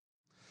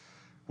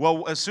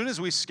Well, as soon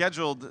as we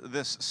scheduled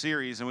this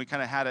series and we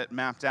kind of had it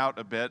mapped out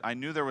a bit, I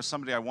knew there was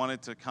somebody I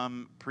wanted to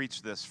come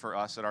preach this for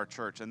us at our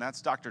church, and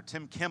that's Dr.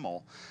 Tim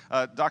Kimmel.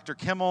 Dr.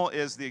 Kimmel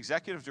is the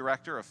executive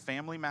director of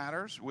Family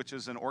Matters, which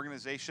is an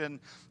organization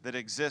that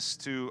exists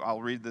to,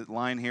 I'll read the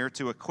line here,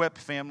 to equip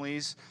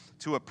families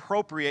to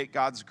appropriate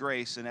God's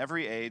grace in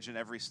every age and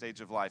every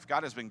stage of life.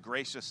 God has been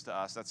gracious to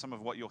us. That's some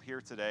of what you'll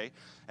hear today,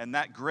 and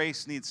that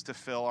grace needs to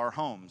fill our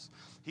homes.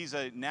 He's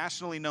a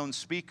nationally known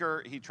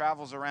speaker. He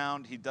travels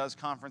around, he does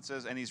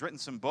conferences, and he's written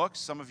some books.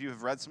 Some of you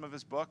have read some of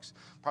his books.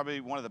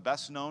 Probably one of the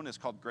best known is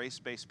called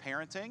Grace-Based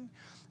Parenting,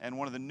 and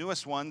one of the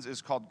newest ones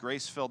is called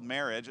Grace-Filled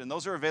Marriage, and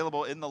those are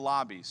available in the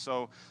lobby.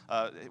 So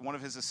one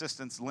of his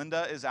assistants,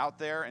 Linda, is out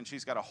there, and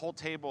she's got a whole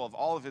table of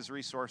all of his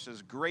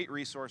resources, great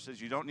resources.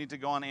 You don't need to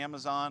go on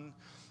Amazon.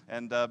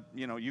 And,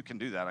 you can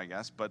do that, I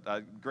guess, but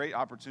a great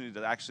opportunity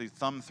to actually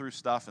thumb through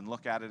stuff and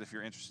look at it if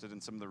you're interested in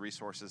some of the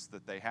resources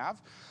that they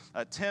have.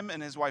 Tim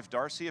and his wife,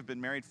 Darcy, have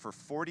been married for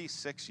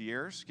 46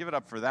 years. Give it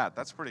up for that.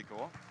 That's pretty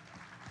cool.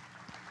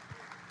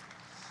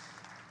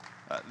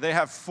 They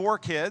have 4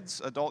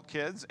 kids, adult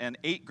kids, and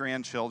 8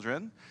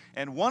 grandchildren.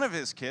 And one of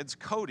his kids,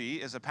 Cody,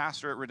 is a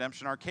pastor at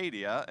Redemption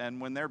Arcadia. And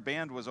when their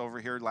band was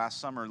over here last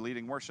summer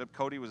leading worship,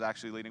 Cody was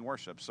actually leading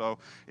worship. So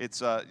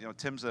it's,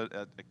 Tim's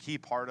a key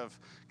part of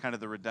kind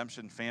of the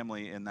Redemption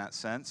family in that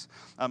sense.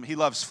 He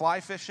loves fly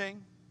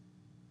fishing.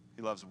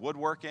 He loves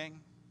woodworking.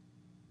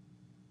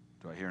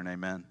 Do I hear an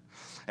amen?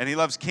 And he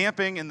loves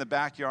camping in the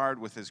backyard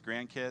with his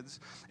grandkids.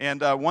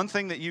 And one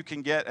thing that you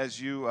can get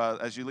as you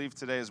leave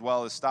today as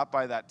well is stop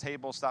by that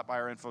table, stop by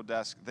our info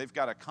desk. They've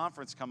got a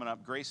conference coming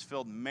up,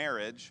 Grace-Filled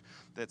Marriage,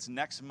 that's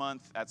next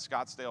month at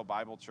Scottsdale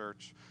Bible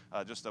Church,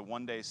 just a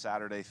one-day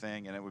Saturday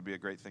thing, and it would be a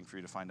great thing for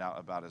you to find out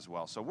about as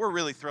well. So we're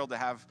really thrilled to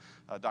have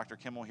Dr.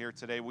 Kimmel here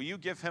today. Will you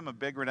give him a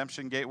big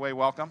Redemption Gateway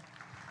welcome?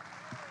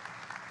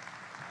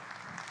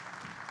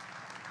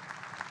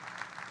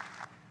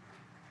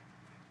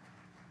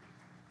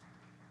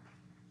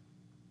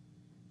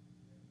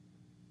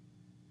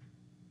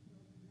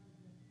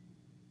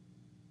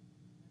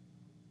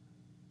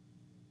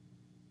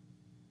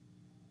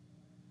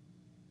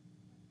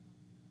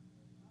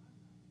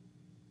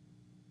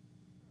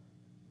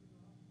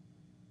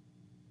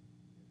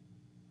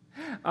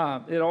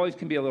 It always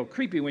can be a little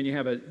creepy when you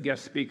have a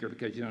guest speaker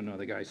because you don't know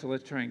the guy. So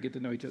let's try and get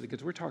to know each other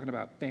because we're talking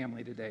about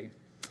family today.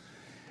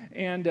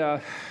 And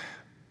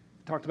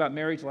talked about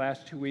marriage the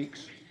last 2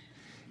 weeks.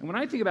 And when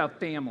I think about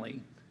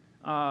family,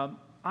 I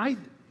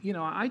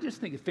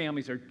just think that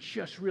families are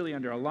just really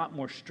under a lot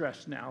more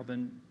stress now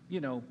than,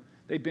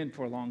 they've been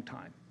for a long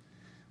time.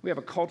 We have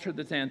a culture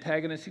that's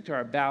antagonistic to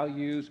our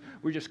values.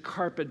 We're just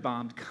carpet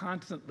bombed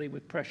constantly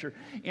with pressure.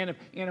 And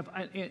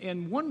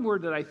one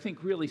word that I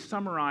think really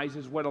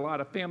summarizes what a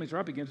lot of families are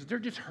up against is they're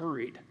just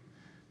hurried.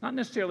 Not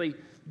necessarily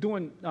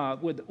doing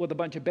with a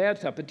bunch of bad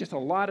stuff, but just a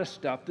lot of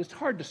stuff that's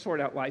hard to sort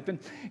out life.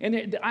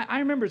 I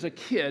remember as a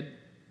kid,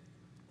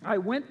 I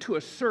went to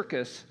a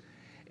circus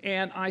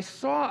and I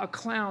saw a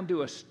clown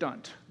do a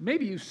stunt.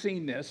 Maybe you've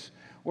seen this,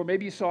 or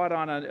maybe you saw it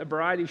on a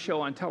variety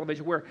show on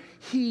television where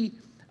he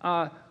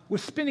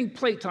was spinning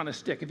plates on a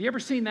stick. Have you ever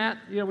seen that?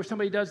 Where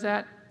somebody does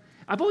that?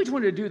 I've always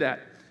wanted to do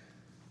that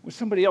with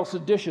somebody else's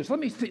dishes. Let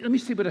me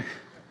see what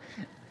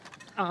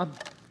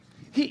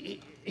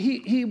he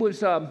would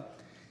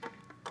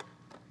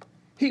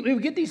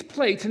get these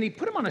plates and he'd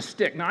put them on a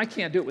stick. Now I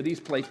can't do it with these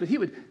plates, but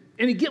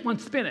he'd get one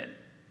spinning.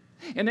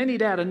 And then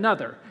he'd add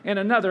another and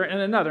another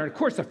and another. And of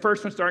course, the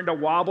first one's starting to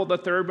wobble, the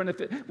third one,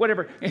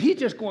 whatever. And he's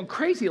just going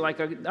crazy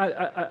like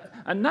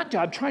a nut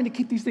job trying to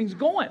keep these things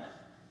going.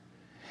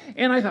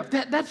 And I thought,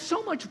 that's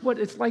so much what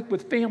it's like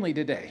with family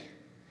today.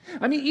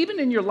 I mean, even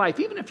in your life,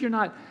 even if you're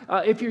not,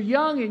 if you're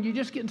young and you're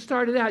just getting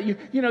started out,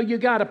 you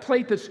got a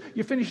plate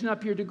you're finishing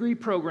up your degree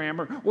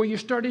program, or you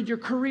started your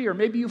career,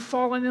 maybe you've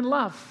fallen in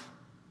love.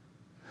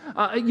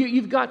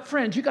 You've got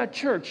friends, you got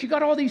church, you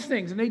got all these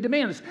things, and they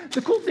demand this.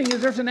 The cool thing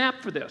is there's an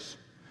app for this.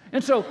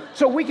 And so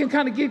we can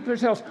kind of keep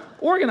ourselves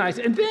organized.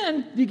 And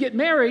then you get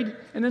married,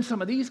 and then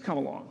some of these come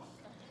along.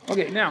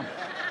 Okay, now...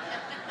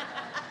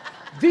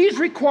 These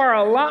require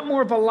a lot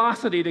more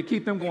velocity to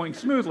keep them going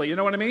smoothly, you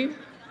know what I mean?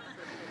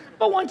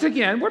 But once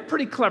again, we're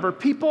pretty clever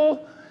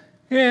people,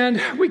 and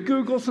we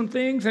Google some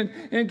things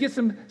and get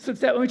some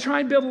stuff, and we try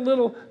and build a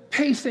little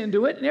pace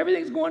into it, and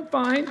everything's going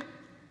fine.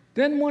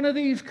 Then one of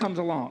these comes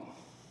along.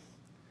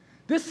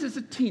 This is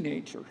a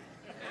teenager.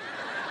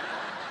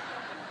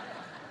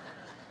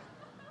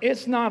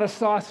 It's not a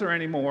saucer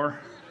anymore,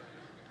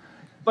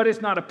 but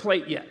it's not a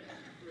plate yet.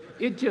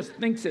 It just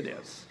thinks it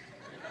is.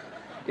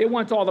 It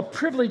wants all the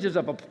privileges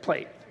of a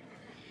plate,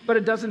 but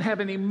it doesn't have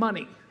any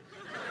money.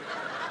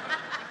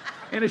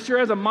 And it sure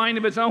has a mind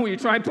of its own when you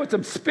try and put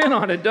some spin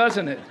on it,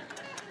 doesn't it?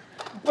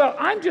 Well,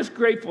 I'm just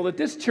grateful that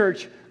this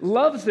church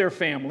loves their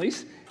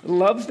families,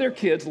 loves their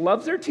kids,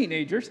 loves their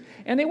teenagers,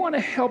 and they want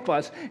to help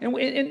us.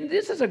 And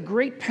this is a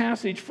great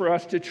passage for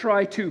us to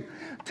try to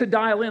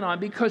dial in on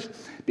because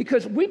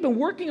we've been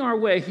working our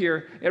way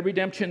here at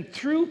Redemption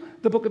through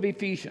the book of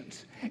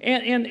Ephesians.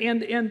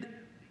 And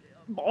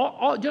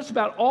just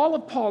about all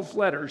of Paul's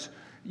letters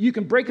you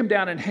can break them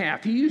down in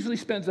half. He usually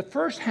spends the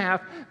first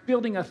half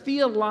building a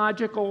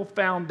theological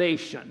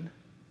foundation.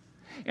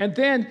 And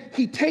then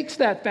he takes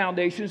that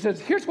foundation and says,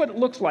 here's what it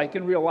looks like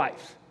in real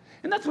life.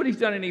 And that's what he's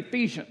done in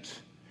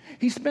Ephesians.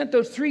 He spent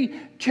those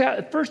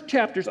first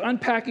chapters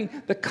unpacking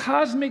the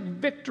cosmic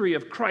victory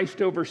of Christ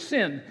over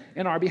sin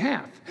in our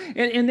behalf.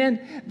 And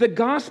then the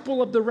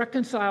gospel of the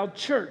reconciled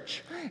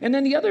church. And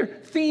then the other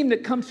theme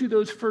that comes through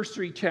those first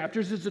 3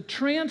 chapters is the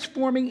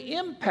transforming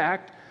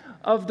impact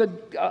of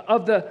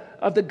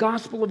the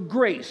gospel of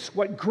grace,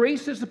 what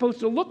grace is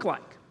supposed to look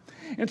like.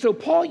 And so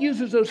Paul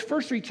uses those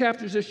first 3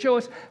 chapters to show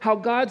us how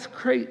God's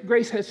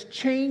grace has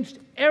changed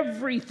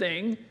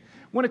everything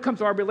when it comes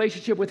to our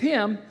relationship with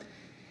him.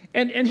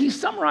 And he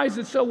summarized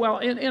it so well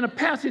in a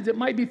passage that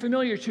might be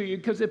familiar to you,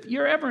 because if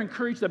you're ever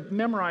encouraged to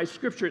memorize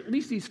Scripture, at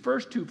least these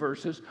first 2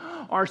 verses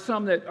are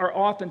some that are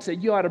often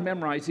said, you ought to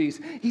memorize these.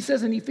 He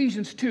says in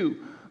Ephesians 2,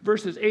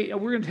 verses 8,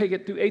 we're going to take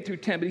it through 8 through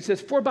 10, but he says,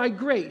 for by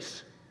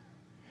grace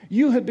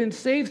you have been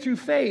saved through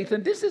faith,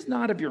 and this is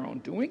not of your own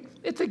doing.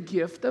 It's a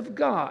gift of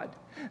God,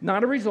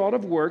 not a result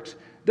of works,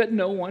 that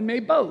no one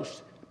may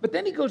boast. But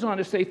then he goes on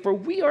to say, for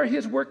we are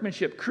his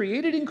workmanship,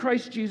 created in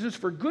Christ Jesus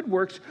for good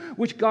works,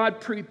 which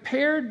God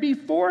prepared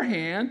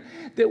beforehand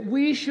that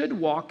we should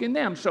walk in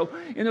them. So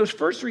in those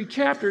first 3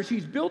 chapters,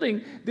 he's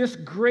building this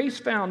grace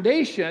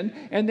foundation,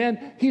 and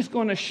then he's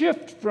going to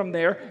shift from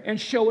there and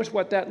show us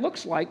what that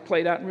looks like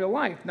played out in real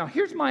life. Now,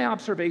 here's my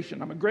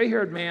observation. I'm a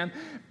gray-haired man,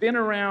 been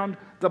around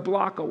the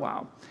block a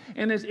while,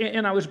 and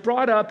I was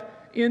brought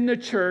up in the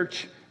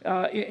church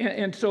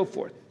and so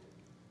forth.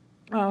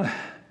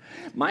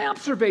 My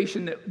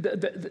observation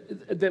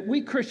that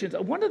we Christians,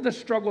 one of the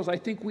struggles I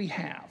think we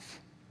have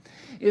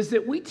is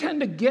that we tend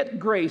to get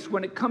grace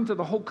when it comes to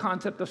the whole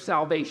concept of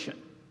salvation.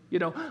 You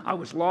know, I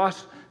was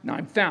lost, now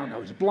I'm found. I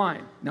was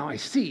blind, now I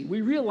see.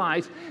 We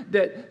realize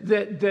that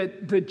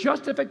the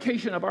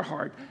justification of our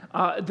heart,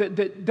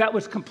 that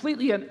was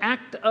completely an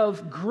act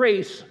of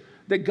grace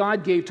that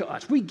God gave to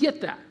us. We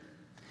get that.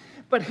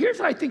 But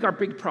here's, I think, our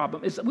big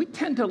problem is that we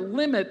tend to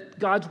limit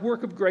God's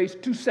work of grace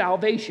to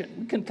salvation.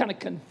 We can kind of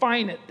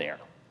confine it there.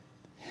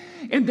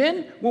 And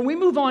then when we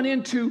move on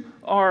into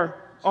our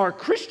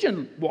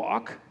Christian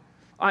walk,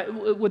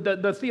 with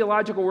the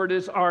theological word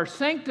is our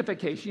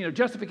sanctification. You know,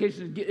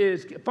 justification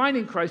is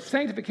finding Christ.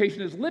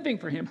 Sanctification is living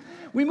for him.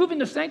 We move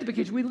into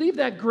sanctification. We leave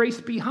that grace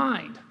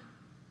behind.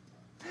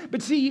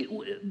 But see,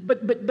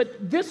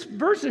 but this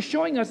verse is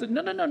showing us that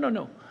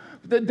no.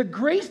 The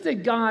grace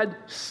that God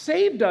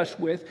saved us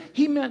with,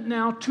 he meant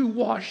now to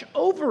wash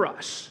over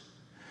us,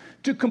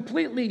 to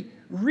completely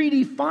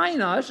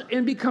redefine us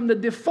and become the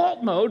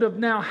default mode of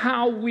now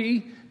how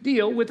we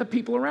deal with the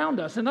people around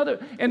us.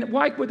 And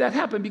why would that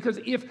happen? Because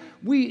if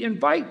we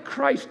invite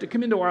Christ to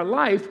come into our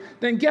life,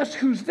 then guess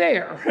who's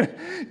there?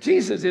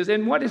 Jesus is.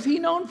 And what is he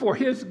known for?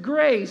 His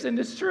grace and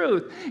his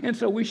truth. And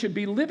so we should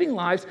be living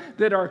lives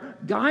that are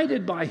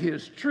guided by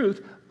his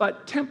truth,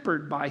 but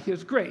tempered by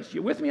his grace.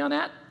 You with me on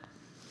that?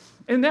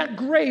 And that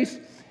grace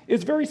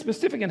is very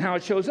specific in how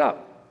it shows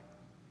up.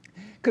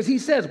 Because he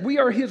says, we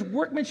are his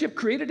workmanship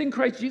created in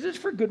Christ Jesus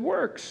for good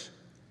works.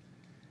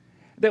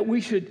 That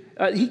we should,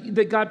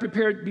 that God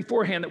prepared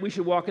beforehand that we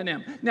should walk in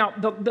them. Now,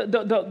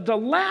 the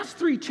last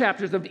 3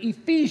 chapters of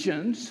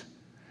Ephesians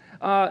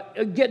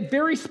get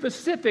very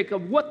specific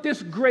of what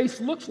this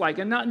grace looks like.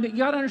 And you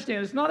got to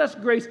understand, it's not us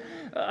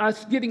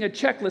giving a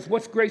checklist,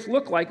 what's grace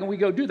look like, and we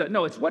go do that.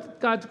 No, it's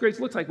what God's grace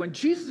looks like when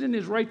Jesus is in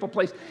his rightful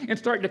place and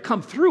starting to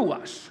come through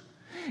us.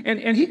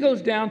 And he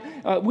goes down,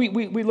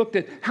 we looked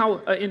at how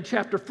in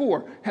chapter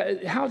 4,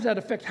 how does that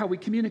affect how we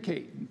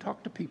communicate and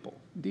talk to people,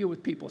 deal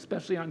with people,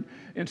 especially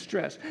in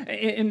stress.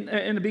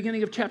 In the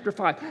beginning of chapter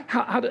 5,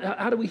 how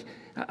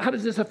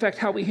does this affect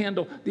how we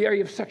handle the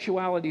area of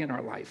sexuality in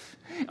our life?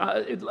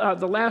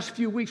 The last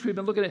few weeks we've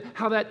been looking at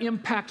how that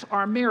impacts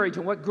our marriage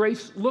and what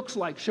grace looks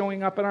like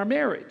showing up in our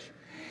marriage.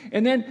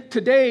 And then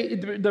today,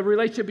 the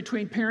relationship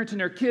between parents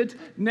and their kids.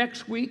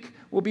 Next week,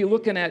 we'll be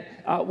looking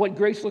at what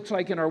grace looks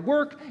like in our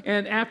work.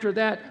 And after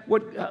that,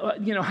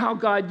 how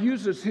God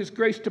uses his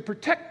grace to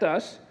protect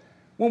us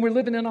when we're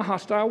living in a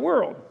hostile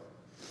world.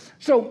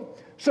 So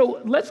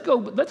let's go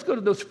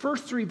to those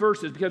first 3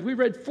 verses, because we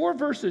read 4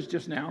 verses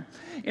just now.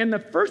 And the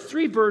first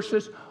 3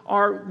 verses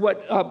are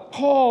what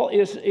Paul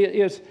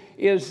is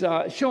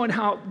showing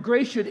how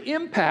grace should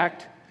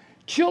impact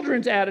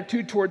children's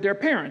attitude toward their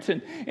parents.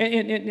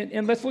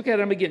 And let's look at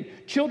them again.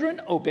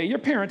 Children, obey your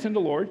parents in the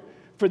Lord,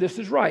 for this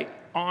is right.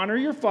 Honor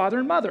your father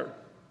and mother.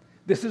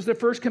 This is the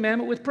first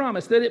commandment with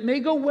promise, that it may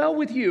go well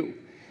with you,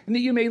 and that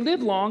you may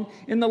live long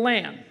in the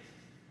land.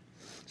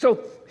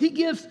 So he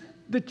gives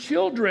the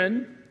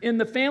children in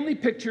the family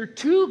picture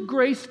 2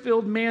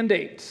 grace-filled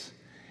mandates.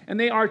 And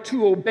they are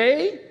to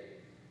obey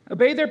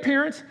their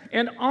parents,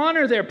 and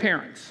honor their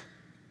parents.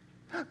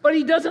 But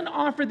he doesn't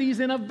offer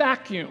these in a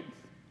vacuum.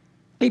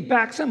 He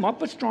backs them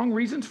up with strong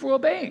reasons for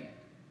obeying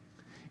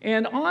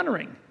and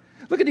honoring.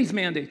 Look at these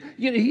mandates.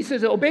 He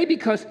says obey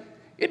because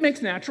it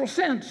makes natural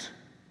sense.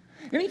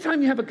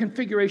 Anytime you have a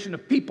configuration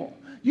of people,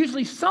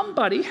 usually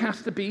somebody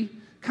has to be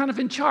kind of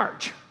in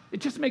charge.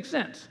 It just makes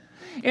sense.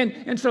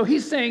 And so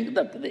he's saying,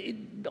 look,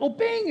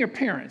 obeying your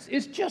parents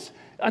is just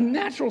a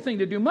natural thing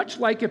to do, much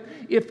like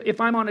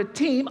if I'm on a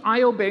team,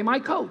 I obey my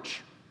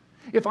coach.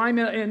 If I'm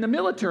in the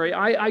military,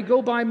 I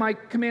go by my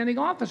commanding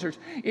officers.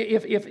 I'm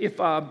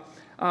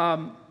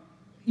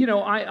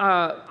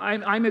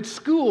at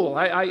school,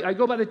 I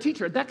go by the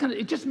teacher.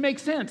 It just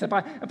makes sense. If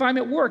I'm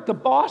at work, the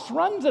boss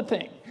runs a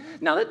thing.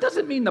 Now, that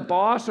doesn't mean the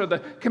boss or the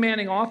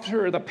commanding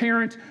officer or the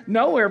parent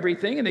know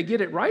everything and they get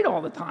it right all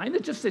the time.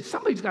 It just says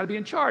somebody's got to be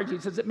in charge. He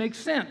says it makes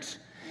sense.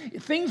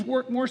 Things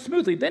work more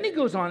smoothly. Then he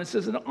goes on and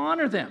says, and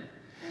honor them.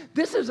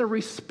 This is a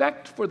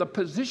respect for the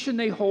position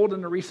they hold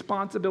and the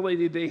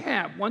responsibility they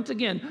have. Once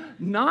again,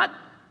 not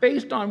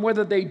based on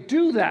whether they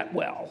do that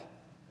well,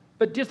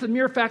 but just the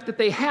mere fact that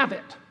they have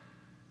it.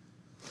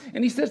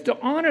 And he says to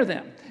honor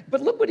them.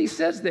 But look what he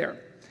says there.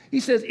 He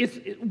says,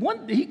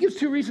 he gives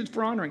two reasons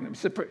for honoring them. He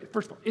said,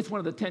 first of all, it's one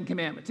of the 10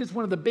 commandments. It's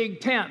one of the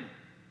big 10.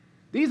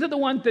 These are the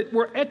ones that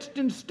were etched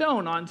in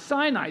stone on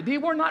Sinai. They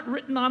were not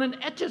written on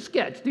an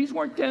Etch-a-Sketch. These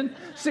weren't 10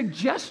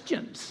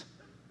 suggestions.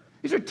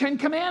 These are 10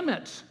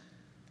 commandments.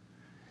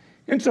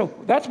 And so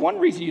that's one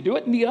reason you do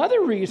it. And the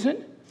other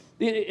reason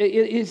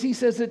is he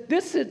says that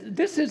this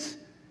is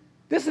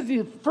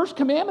the first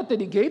commandment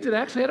that he gave that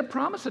actually had a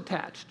promise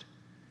attached.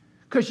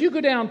 Because you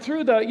go down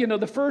through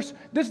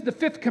this is the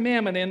fifth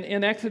commandment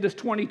in Exodus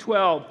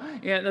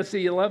 20:12. And let's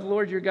see, you love the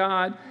Lord your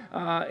God.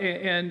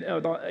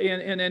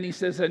 And then he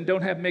says, and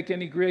don't make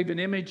any graven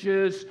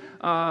images.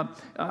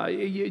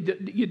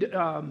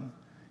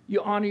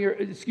 You honor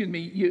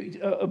you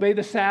obey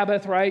the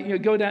Sabbath, right? You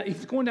go down,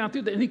 he's going down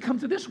through that, and he comes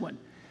to this one.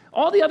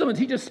 All the other ones,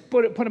 he just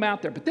put them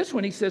out there. But this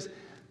one, he says,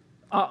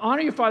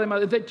 honor your father and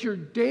mother, that your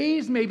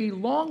days may be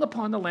long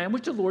upon the land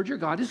which the Lord your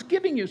God is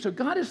giving you. So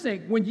God is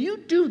saying, when you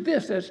do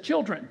this as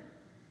children,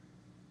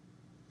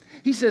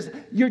 he says,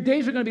 your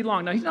days are going to be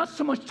long. Now, he's not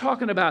so much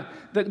talking about,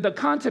 the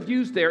concept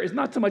used there is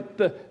not so much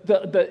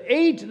the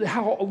age,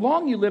 how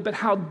long you live, but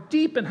how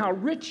deep and how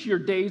rich your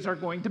days are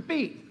going to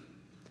be.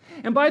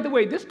 And by the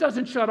way, this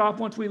doesn't shut off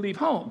once we leave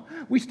home.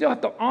 We still have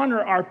to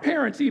honor our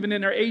parents even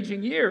in their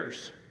aging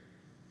years.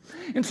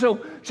 And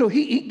so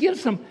he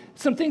gives some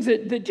things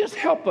that just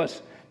help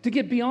us to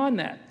get beyond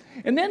that.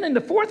 And then in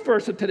the fourth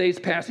verse of today's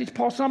passage,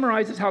 Paul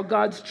summarizes how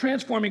God's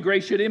transforming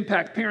grace should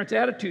impact parents'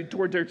 attitude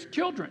toward their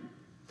children.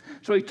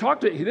 So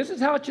this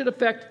is how it should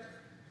affect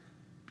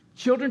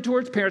children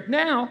towards parents.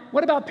 Now,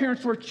 what about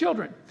parents towards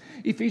children?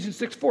 Ephesians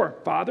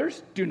 6:4,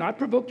 fathers, do not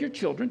provoke your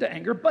children to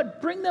anger,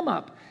 but bring them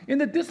up in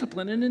the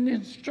discipline and in the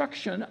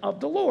instruction of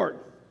the Lord.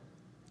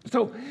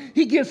 So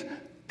he gives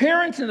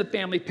parents in the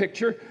family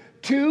picture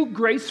two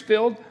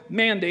grace-filled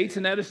mandates,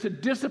 and that is to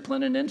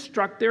discipline and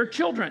instruct their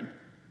children.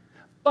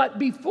 But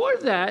before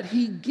that,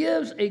 he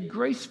gives a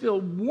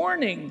grace-filled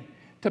warning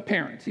to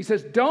parents. He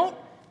says, don't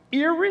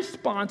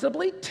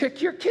irresponsibly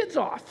tick your kids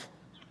off.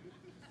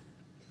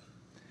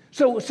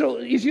 So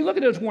as you look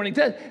at those warnings,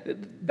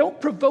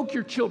 don't provoke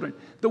your children.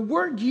 The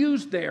word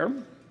used there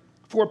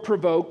for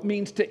provoke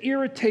means to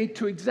irritate,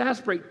 to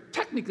exasperate.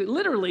 Technically,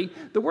 literally,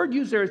 the word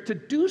used there is to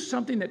do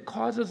something that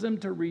causes them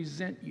to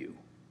resent you.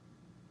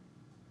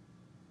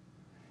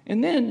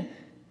 And then,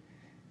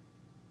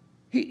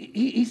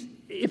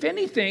 if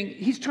anything,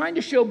 he's trying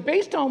to show,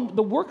 based on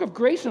the work of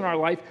grace in our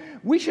life,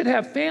 we should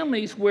have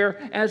families where,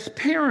 as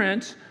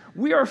parents,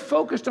 we are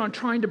focused on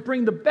trying to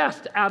bring the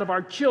best out of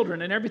our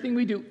children in everything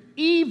we do,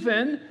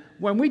 even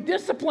when we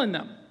discipline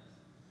them.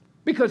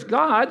 Because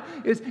God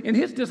is, in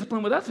his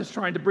discipline with us, is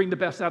trying to bring the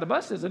best out of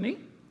us, isn't he?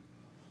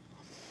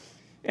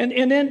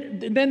 And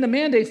then the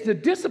mandate's to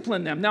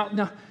discipline them.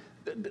 Now,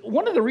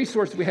 one of the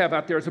resources we have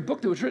out there is a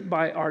book that was written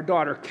by our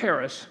daughter,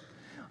 Karis,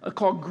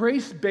 called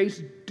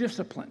Grace-Based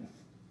Discipline.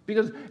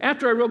 Because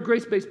after I wrote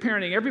Grace-Based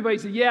Parenting, everybody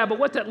said, yeah, but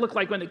what's that look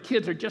like when the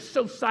kids are just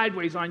so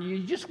sideways on you?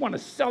 You just want to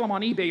sell them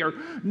on eBay or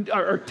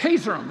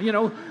taser them,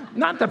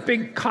 Not the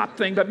big cop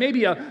thing, but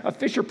maybe a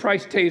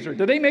Fisher-Price taser.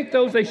 Do they make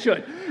those? They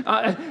should.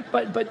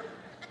 But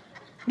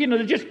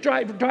they're just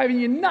driving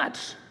you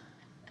nuts.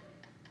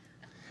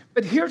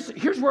 But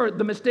here's where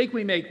the mistake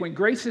we make when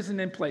grace isn't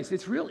in place.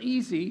 It's real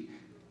easy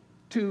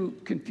to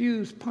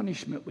confuse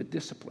punishment with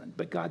discipline,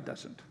 but God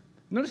doesn't.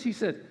 Notice he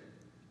said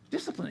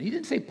discipline. He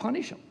didn't say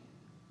punish them.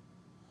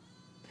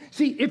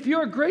 See, if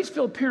you're a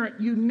grace-filled parent,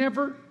 you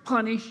never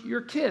punish your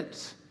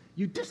kids.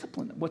 You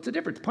discipline them. What's the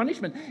difference?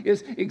 Punishment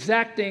is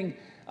exacting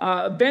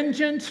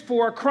vengeance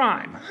for a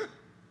crime.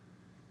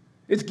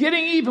 It's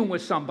getting even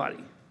with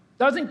somebody.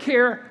 Doesn't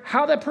care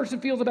how that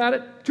person feels about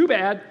it. Too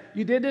bad.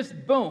 You did this.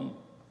 Boom.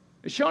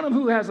 It's showing them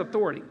who has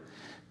authority.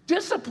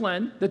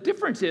 Discipline, the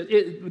difference is,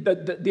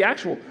 the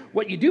actual,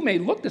 what you do may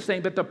look the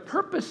same, but the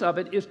purpose of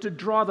it is to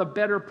draw the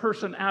better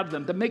person out of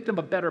them, to make them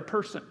a better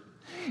person.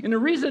 And the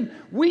reason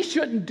we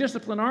shouldn't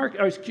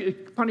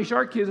punish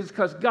our kids is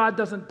because God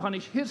doesn't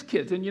punish his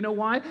kids. And you know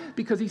why?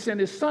 Because he sent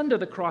his son to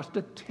the cross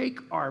to take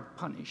our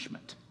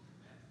punishment.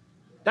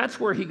 That's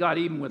where he got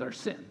even with our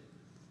sin,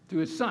 through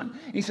his son.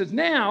 And he says,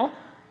 now,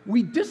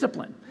 we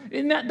discipline.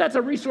 And that's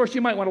a resource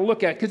you might want to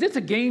look at because it's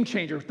a game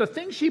changer. The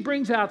thing she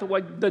brings out,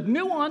 the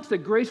nuance that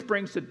Grace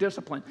brings to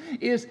discipline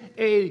is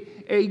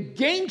a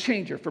game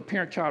changer for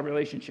parent-child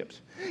relationships.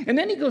 And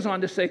then he goes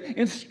on to say,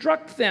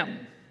 instruct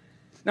them.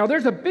 Now,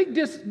 there's a big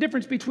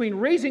difference between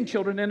raising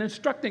children and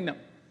instructing them.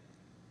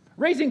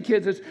 Raising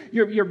kids is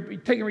you're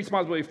taking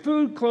responsibility for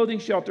food, clothing,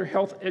 shelter,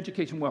 health,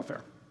 education,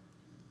 welfare.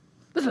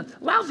 Listen,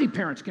 lousy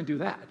parents can do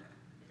that.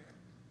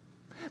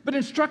 But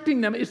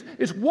instructing them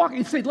is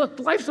walking, say, look,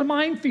 life's a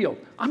minefield.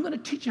 I'm going to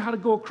teach you how to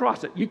go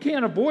across it. You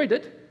can't avoid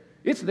it.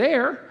 It's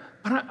there.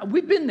 But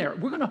we've been there.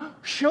 We're going to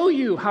show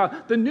you how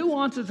the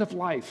nuances of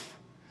life.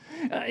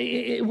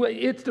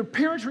 It's the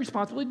parents'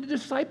 responsibility to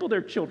disciple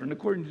their children,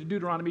 according to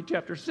Deuteronomy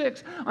chapter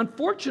 6.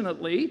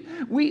 Unfortunately,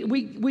 we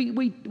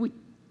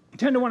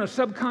tend to want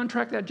to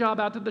subcontract that job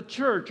out to the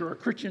church or a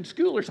Christian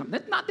school or something.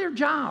 That's not their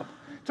job.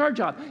 It's our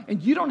job.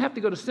 And you don't have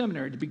to go to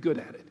seminary to be good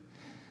at it.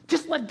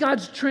 Just let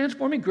God's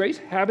transforming grace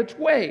have its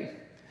way.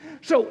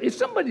 So if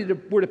somebody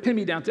were to pin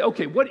me down and say,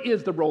 okay, what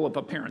is the role of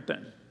a parent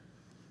then?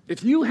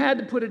 If you had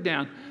to put it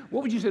down,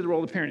 what would you say the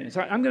role of the parent is?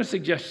 I'm going to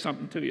suggest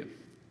something to you.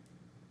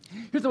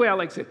 Here's the way I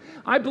like to say it.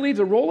 I believe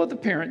the role of the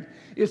parent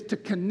is to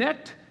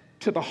connect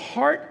to the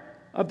heart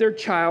of their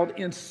child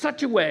in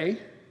such a way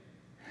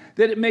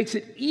that it makes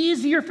it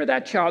easier for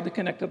that child to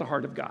connect to the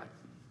heart of God.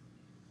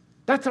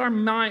 That's our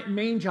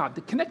main job,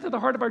 to connect to the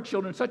heart of our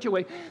children in such a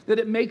way that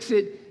it makes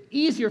it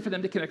easier for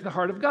them to connect to the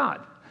heart of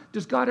God.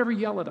 Does God ever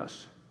yell at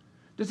us?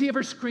 Does he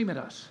ever scream at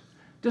us?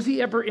 Does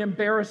he ever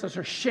embarrass us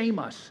or shame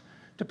us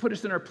to put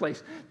us in our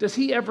place? Does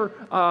he ever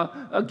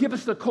give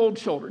us the cold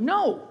shoulder?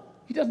 No,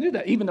 he doesn't do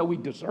that, even though we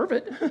deserve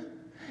it.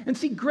 And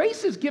see,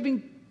 grace is giving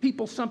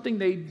people something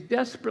they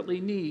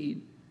desperately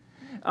need,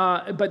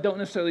 but don't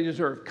necessarily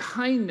deserve.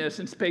 Kindness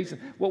and space.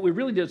 What we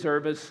really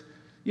deserve is,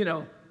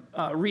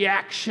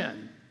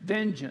 reaction,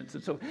 vengeance.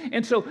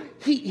 And so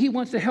he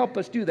wants to help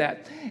us do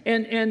that.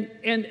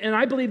 And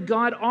I believe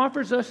God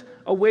offers us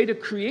a way to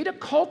create a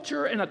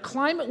culture and a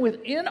climate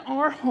within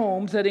our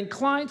homes that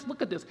inclines,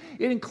 look at this,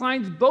 it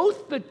inclines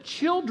both the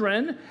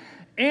children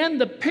and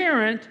the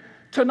parent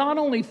to not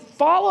only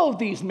follow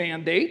these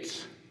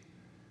mandates,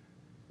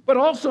 but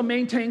also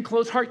maintain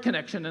close heart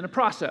connection in the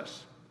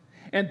process.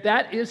 And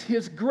that is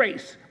his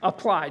grace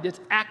applied. It's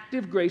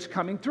active grace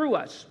coming through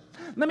us.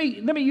 Let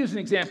me use an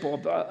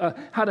example of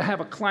how to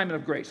have a climate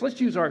of grace. Let's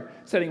use our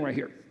setting right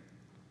here.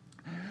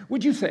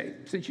 Would you say,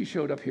 since you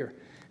showed up here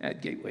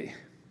at Gateway,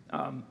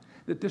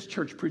 that this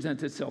church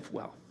presents itself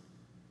well?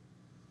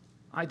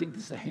 I think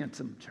this is a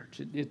handsome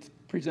church. It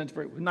presents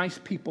very nice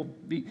people.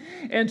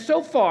 And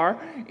so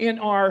far in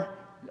our,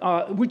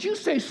 would you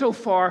say so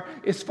far,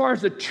 as far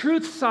as the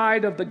truth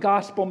side of the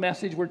gospel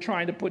message we're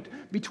trying to put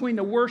between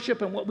the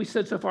worship and what we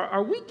said so far,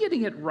 are we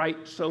getting it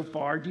right so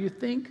far, do you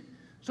think?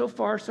 So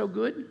far, so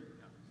good?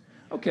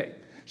 Okay,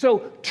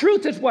 so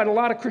truth is what a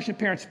lot of Christian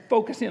parents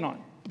focus in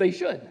on. They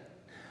should.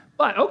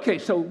 But, okay,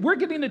 so we're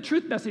getting the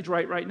truth message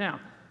right now.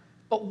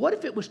 But what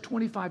if it was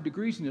 25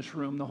 degrees in this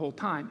room the whole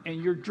time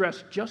and you're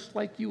dressed just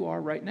like you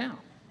are right now?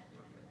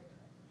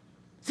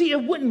 See,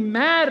 it wouldn't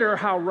matter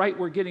how right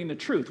we're getting the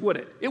truth, would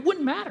it? It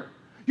wouldn't matter.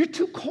 You're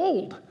too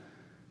cold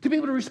to be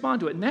able to respond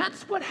to it. And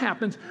that's what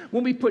happens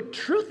when we put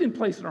truth in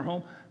place in our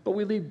home, but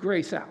we leave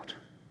grace out.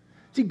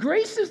 See,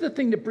 grace is the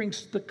thing that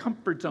brings the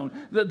comfort zone,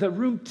 the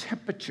room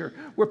temperature,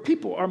 where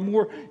people are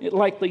more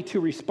likely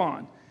to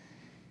respond.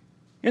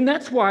 And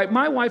that's why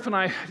my wife and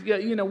I,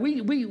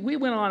 we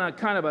went on a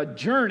kind of a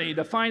journey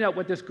to find out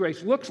what this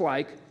grace looks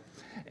like.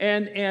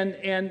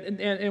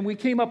 And we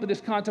came up with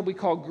this concept we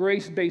call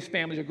grace-based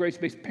families or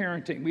grace-based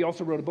parenting. We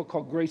also wrote a book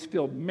called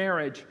Grace-Filled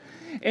Marriage.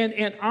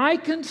 And I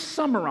can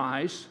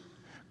summarize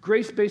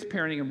grace-based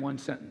parenting in one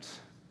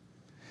sentence.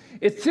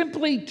 It's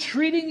simply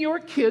treating your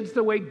kids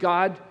the way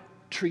God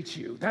treats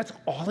you. That's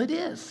all it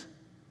is.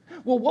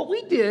 Well, what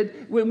we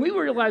did when we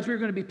realized we were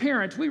going to be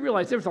parents, we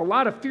realized there was a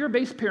lot of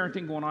fear-based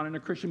parenting going on in the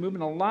Christian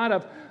movement, a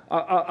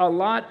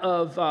lot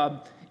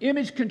of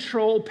image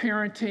control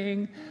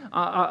parenting,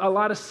 a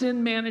lot of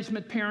sin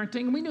management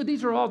parenting. And we knew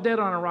these are all dead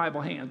on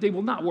arrival hands. They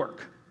will not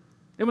work.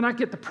 They will not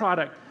get the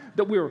product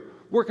that we were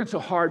working so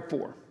hard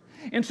for.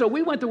 And so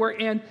we went to work,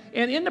 and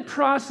in the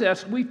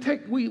process,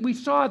 we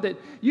saw that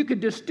you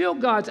could distill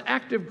God's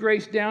active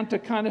grace down to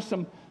kind of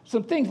some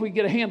things we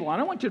get a handle on.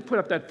 I want you to put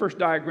up that first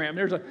diagram.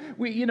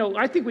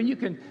 I think when you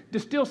can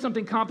distill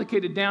something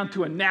complicated down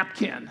to a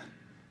napkin,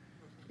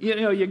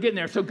 you're getting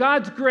there. So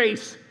God's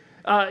grace,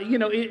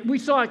 we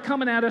saw it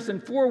coming at us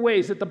in four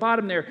ways at the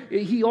bottom there.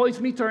 He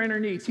always meets our inner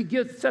needs. He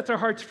sets our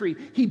hearts free.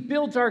 He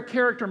builds our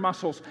character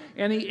muscles,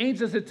 and he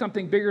aims us at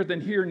something bigger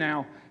than here,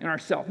 now, and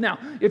ourselves. Now,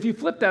 if you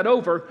flip that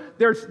over,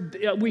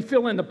 we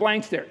fill in the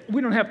blanks there. We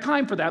don't have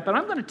time for that, but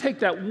I'm going to take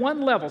that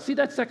one level. See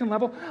that second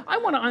level? I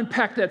want to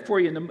unpack that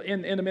for you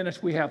in the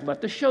minutes we have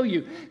left to show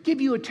you,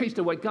 give you a taste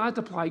of what God's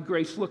applied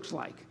grace looks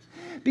like.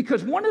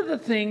 Because one of the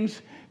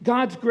things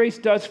God's grace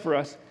does for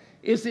us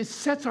is it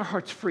sets our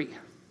hearts free.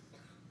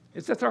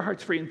 It sets our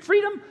hearts free. And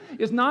freedom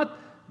is not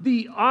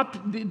the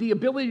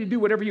ability to do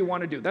whatever you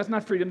want to do. That's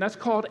not freedom. That's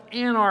called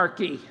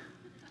anarchy.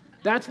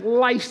 That's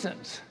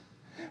license.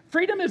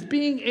 Freedom is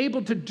being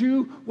able to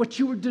do what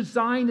you were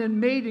designed and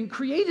made and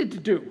created to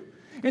do,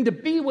 and to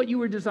be what you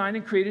were designed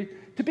and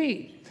created to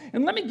be.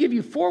 And let me give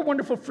you 4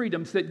 wonderful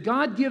freedoms that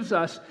God gives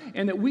us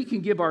and that we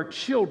can give our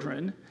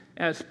children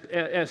as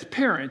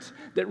parents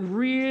that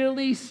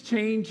really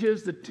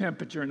changes the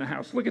temperature in the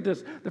house. Look at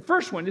this. The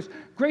first one is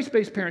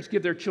grace-based parents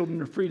give their children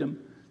the freedom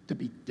to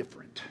be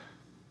different.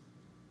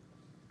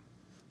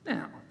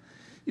 Now,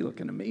 you're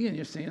looking at me and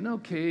you're saying,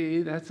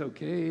 okay, that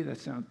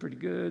sounds pretty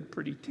good,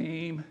 pretty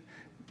tame,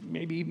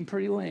 maybe even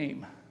pretty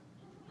lame.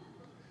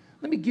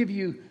 Let me give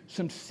you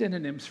some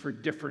synonyms for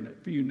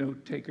different, for you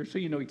note takers, so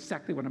you know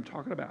exactly what I'm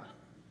talking about.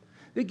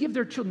 They give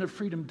their children the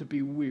freedom to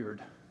be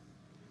weird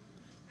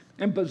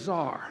and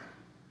bizarre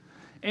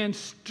and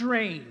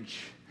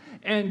strange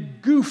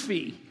and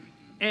goofy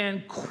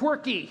and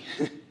quirky.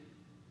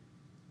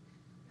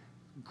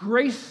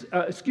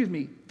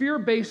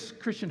 Fear-based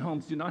Christian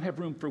homes do not have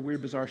room for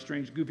weird, bizarre,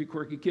 strange, goofy,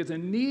 quirky kids,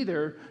 and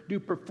neither do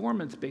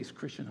performance-based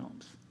Christian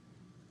homes.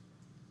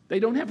 They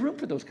don't have room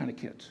for those kind of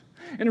kids.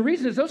 And the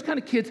reason is those kind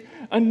of kids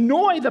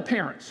annoy the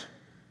parents.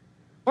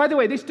 By the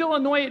way, they still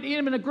annoy it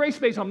even in a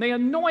grace-based home. They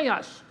annoy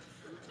us.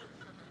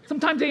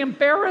 Sometimes they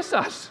embarrass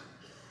us.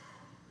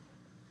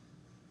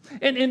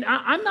 And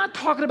I'm not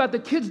talking about the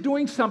kids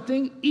doing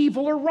something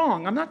evil or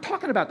wrong. I'm not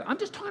talking about that. I'm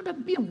just talking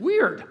about being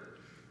weird.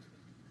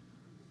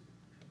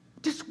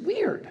 Just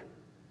weird.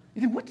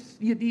 You want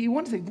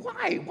to say,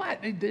 why? What?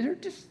 They're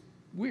just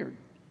weird.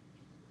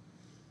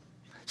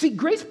 See,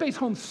 grace-based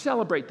homes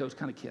celebrate those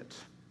kind of kids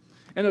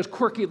and those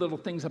quirky little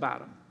things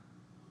about them.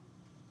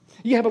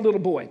 You have a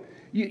little boy.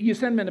 You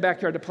send him in the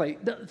backyard to play.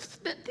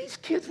 These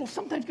kids will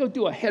sometimes go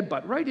do a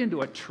headbutt right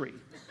into a tree.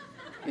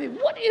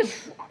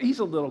 He's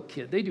a little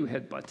kid. They do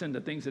headbutts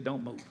into things that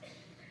don't move.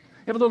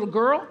 You have a little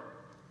girl.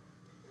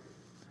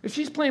 If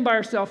she's playing by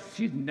herself,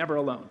 she's never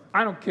alone.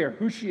 I don't care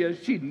who she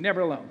is. She's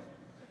never alone.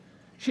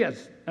 She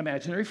has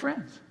imaginary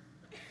friends.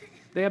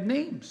 They have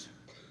names.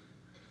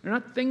 They're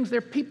not things,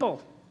 they're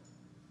people.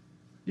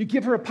 You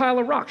give her a pile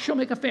of rocks, she'll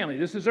make a family.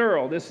 This is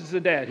Earl, this is the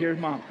dad, here's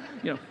mom.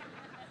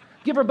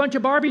 Give her a bunch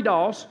of Barbie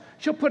dolls,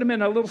 she'll put them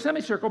in a little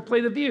semicircle,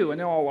 play the View, and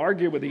they'll all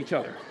argue with each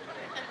other.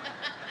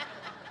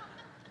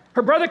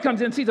 Her brother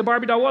comes in, sees a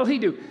Barbie doll, what'll he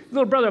do?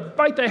 Little brother,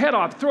 bite the head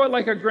off, throw it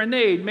like a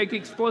grenade, make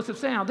explosive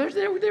sound.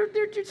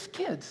 They're just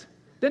kids.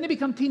 Then they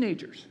become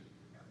teenagers.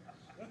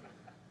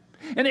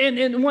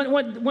 And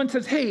one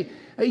says, hey,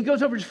 he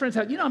goes over to his friend's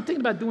house, I'm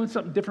thinking about doing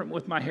something different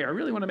with my hair. I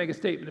really want to make a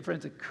statement. The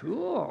friend said,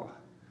 cool,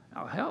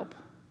 I'll help.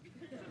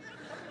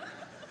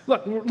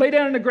 Look, lay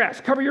down in the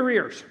grass, cover your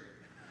ears.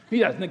 He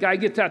does, and the guy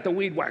gets out the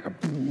weed whacker,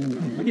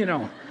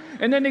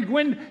 And then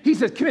he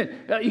says, come in.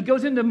 He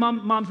goes into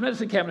mom's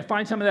medicine cabinet,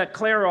 finds some of that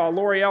Clairol,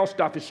 L'Oreal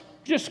stuff,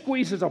 just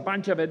squeezes a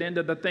bunch of it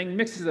into the thing,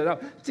 mixes it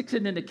up, sticks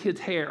it in the kid's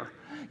hair.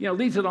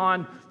 Leaves it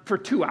on for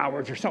 2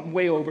 hours or something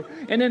way over.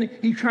 And then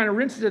he's trying to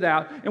rinse it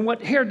out. And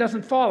what hair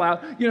doesn't fall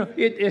out,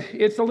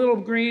 it's a little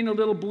green, a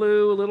little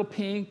blue, a little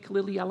pink, a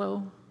little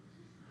yellow.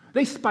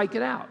 They spike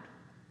it out.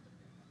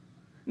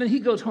 And then he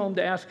goes home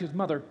to ask his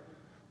mother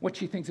what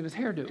she thinks of his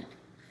hairdo.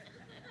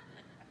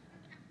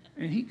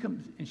 And he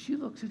comes, and she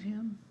looks at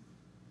him.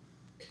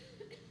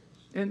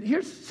 And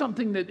here's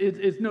something that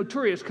is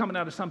notorious coming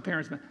out of some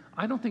parents.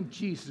 I don't think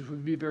Jesus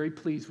would be very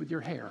pleased with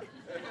your hair.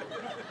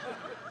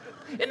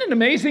 Isn't it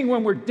amazing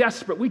when we're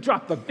desperate, we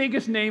drop the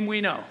biggest name we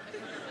know?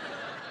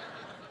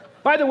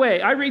 By the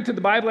way, I read through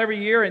the Bible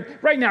every year, and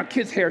right now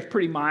kids' hair is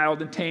pretty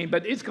mild and tame,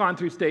 but it's gone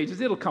through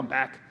stages. It'll come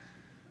back.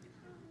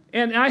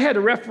 And I had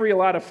to referee a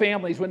lot of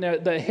families when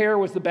the hair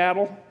was the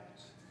battle.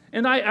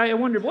 And I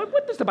wondered,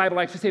 what does the Bible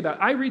actually say about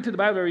it? I read through the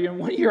Bible every year, and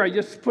one year I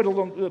just put a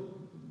little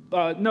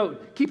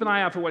note, keep an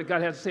eye out for what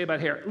God has to say about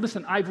hair.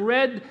 Listen, I've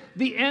read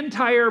the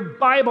entire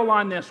Bible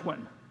on this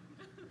one,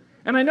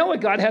 and I know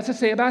what God has to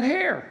say about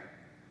hair.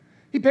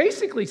 He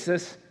basically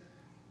says,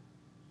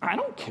 I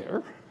don't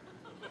care.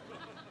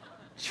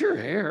 It's your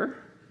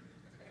hair.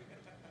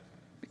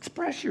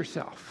 Express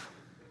yourself.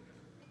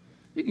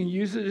 You can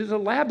use it as a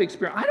lab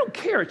experiment. I don't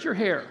care. It's your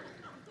hair.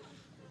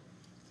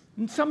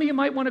 And some of you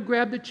might want to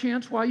grab the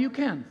chance while you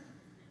can,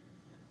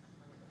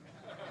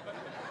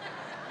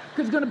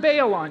 because it's going to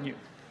bail on you.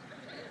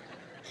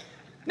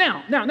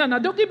 Now,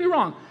 don't get me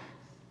wrong.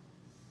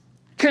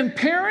 Can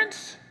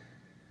parents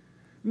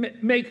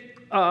make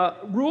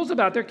rules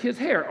about their kids'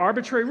 hair,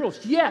 arbitrary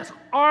rules? Yes,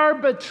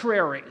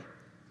 arbitrary.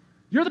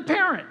 You're the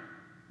parent.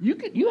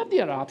 You have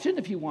the other option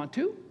if you want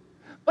to,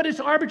 but it's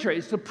arbitrary.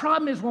 The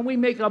problem is when we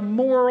make a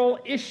moral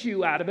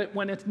issue out of it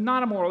when it's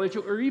not a moral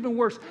issue, or even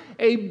worse,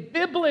 a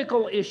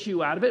biblical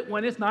issue out of it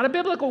when it's not a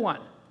biblical one.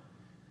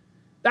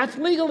 That's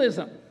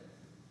legalism.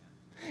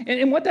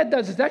 And what that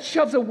does is that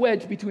shoves a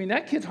wedge between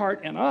that kid's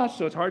heart and us,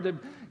 so it's hard to,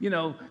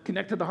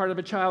 connect to the heart of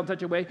a child in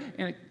such a way,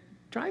 and it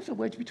drives a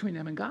wedge between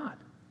them and God.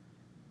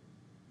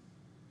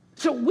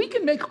 So we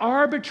can make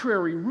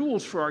arbitrary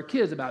rules for our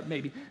kids about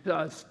maybe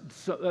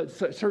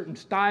certain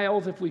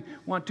styles if we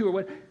want to or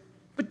what,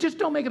 but just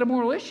don't make it a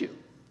moral issue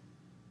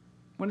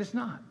when it's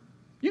not.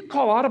 You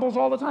call audibles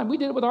all the time. We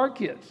did it with our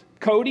kids.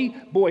 Cody,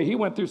 boy, he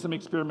went through some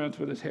experiments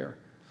with his hair.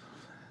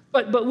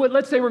 But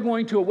let's say we're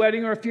going to a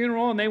wedding or a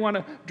funeral and they want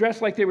to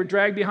dress like they were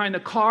dragged behind the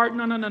car.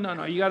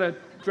 No. You got to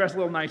dress a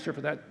little nicer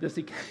for that.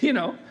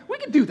 We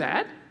can do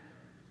that.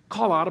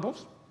 Call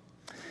audibles.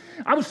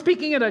 I was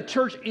speaking at a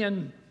church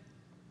in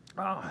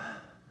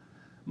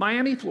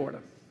Miami,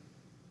 Florida.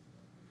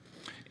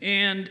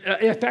 And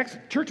in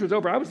fact, church was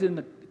over. I was in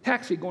the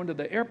taxi going to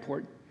the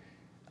airport.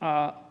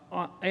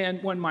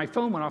 And when my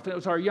phone went off, it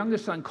was our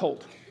youngest son,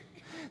 Colt.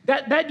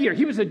 That year,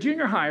 he was a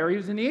junior higher. He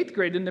was in the 8th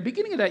grade. In the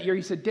beginning of that year,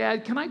 he said,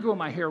 Dad, can I grow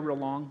my hair real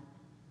long?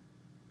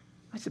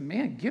 I said,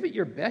 man, give it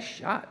your best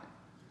shot.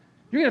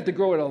 You're going to have to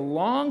grow it a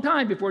long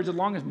time before it's as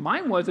long as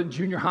mine was in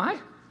junior high.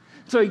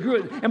 So he grew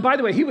it. And by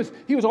the way, he was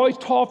always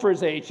tall for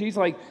his age. He's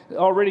like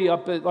already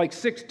up at like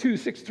 6'2",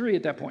 6'3"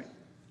 at that point.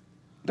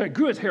 But he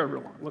grew his hair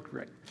real long. Looked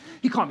great.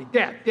 He called me,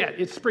 Dad,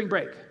 it's spring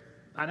break.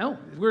 I know.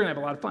 We're going to have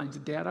a lot of fun. He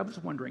said, Dad, I was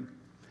wondering,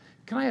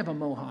 can I have a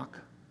mohawk?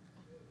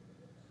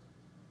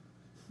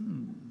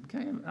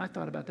 Okay, I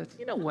thought about that.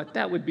 You know what?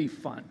 That would be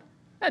fun.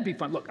 That'd be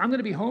fun. Look, I'm going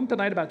to be home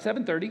tonight about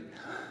 7:30.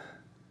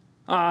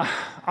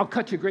 I'll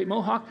cut you a great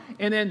mohawk.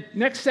 And then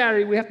next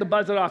Saturday, we have to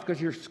buzz it off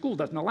because your school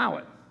doesn't allow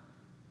it.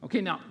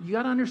 Okay, now, you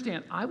got to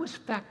understand, I was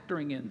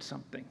factoring in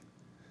something.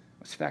 I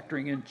was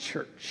factoring in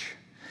church.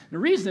 The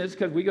reason is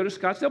because we go to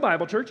Scottsdale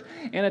Bible Church,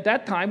 and at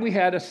that time, we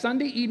had a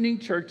Sunday evening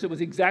church that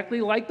was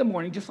exactly like the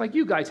morning, just like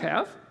you guys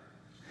have.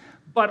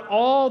 But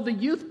all the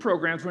youth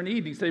programs were in the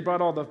evening, so they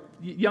brought all the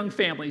young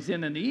families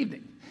in the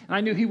evening. And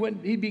I knew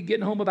he'd be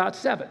getting home about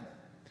 7.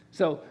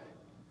 So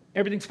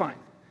everything's fine.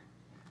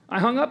 I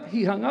hung up,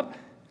 he hung up.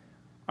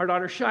 Our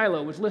daughter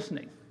Shiloh was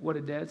listening. What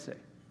did Dad say?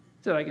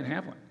 He said, I can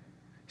have one.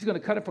 He's going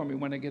to cut it for me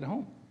when he gets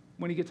home.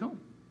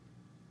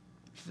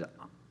 She said,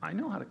 I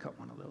know how to cut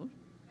one of those.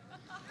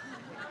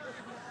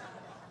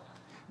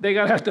 They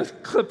got out the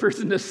clippers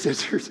and the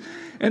scissors,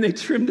 and they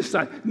trimmed the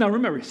side. Now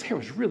remember, his hair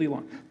was really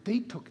long. They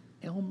took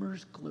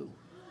Elmer's glue,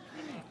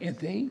 and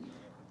they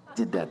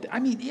did that. I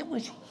mean, it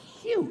was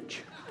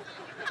huge.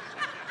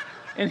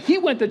 And he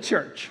went to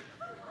church.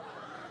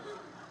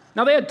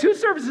 Now, they had 2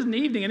 services in the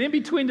evening, and in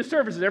between the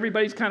services,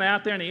 everybody's kind of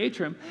out there in the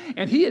atrium.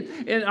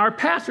 And our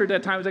pastor at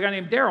that time was a guy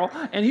named Daryl,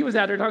 and he was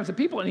out there talking to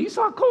people, and he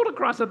saw Colt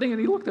across the thing, and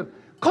he looked at him.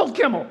 Colt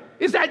Kimmel,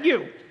 is that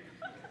you?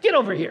 Get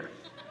over here.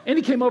 And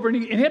he came over,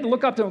 and he had to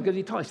look up to him because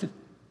he told. He said,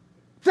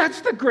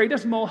 that's the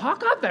greatest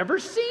mohawk I've ever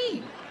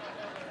seen.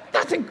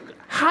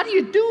 How do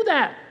you do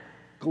that?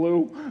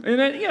 Glue. And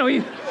then,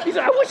 he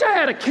said, I wish I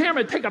had a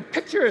camera to take a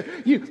picture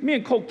of me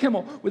and Colt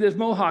Kimmel with his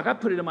mohawk. I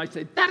put it in my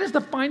say, that is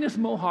the finest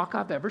mohawk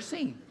I've ever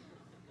seen.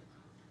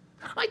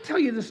 I tell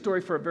you this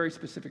story for a very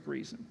specific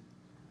reason.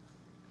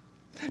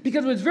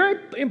 Because it was very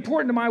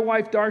important to my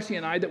wife, Darcy,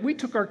 and I, that we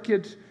took our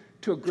kids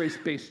to a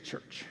grace-based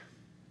church.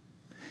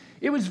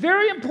 It was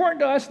very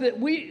important to us that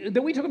we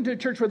took them to a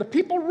church where the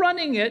people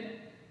running it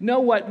know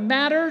what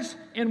matters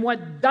and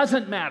what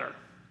doesn't matter.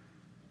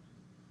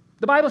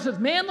 The Bible says,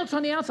 man looks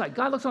on the outside,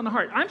 God looks on the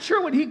heart. I'm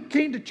sure when he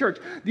came to church,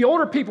 the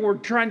older people were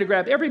trying to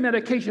grab every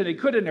medication they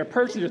could in their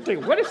purse and just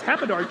think, what has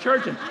happened to our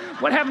church and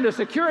what happened to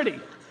security?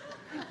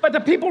 But the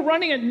people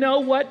running it know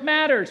what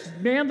matters.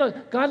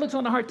 God looks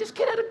on the heart. This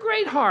kid had a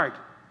great heart.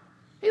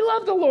 He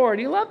loved the Lord.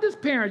 He loved his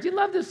parents. He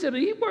loved his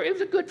sibling. He was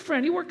a good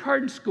friend. He worked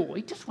hard in school.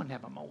 He just wanted to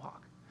have a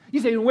mohawk. You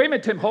say, wait a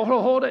minute, Tim,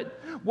 hold it.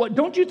 What,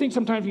 don't you think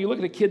sometimes when you look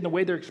at a kid and the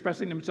way they're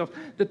expressing themselves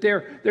that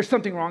there's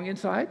something wrong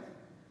inside?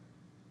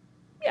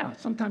 Yeah,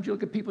 sometimes you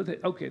look at people and say,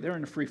 okay, they're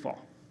in a free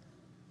fall.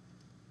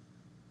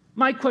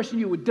 My question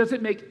to you, does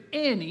it make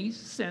any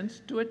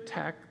sense to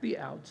attack the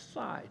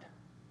outside?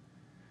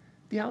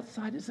 The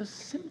outside is a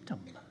symptom.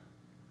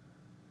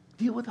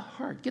 Deal with the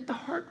heart. Get the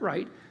heart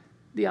right.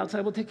 The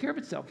outside will take care of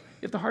itself.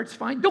 If the heart's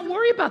fine, don't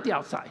worry about the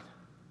outside.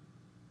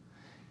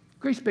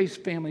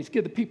 Grace-based families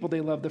give the people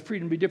they love the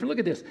freedom to be different. Look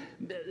at this.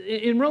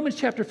 In Romans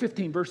chapter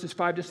 15, verses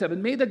 5-7,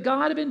 may the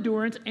God of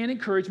endurance and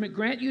encouragement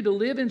grant you to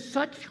live in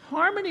such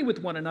harmony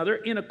with one another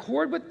in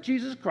accord with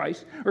Jesus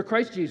Christ, or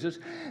Christ Jesus,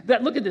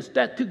 that, look at this,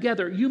 that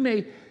together you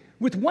may,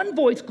 with one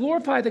voice,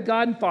 glorify the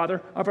God and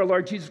Father of our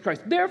Lord Jesus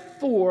Christ.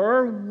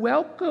 Therefore,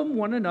 welcome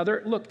one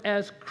another, look,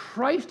 as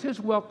Christ has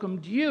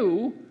welcomed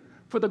you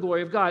for the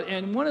glory of God.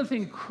 And one of the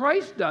things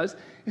Christ does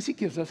is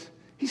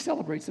he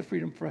celebrates the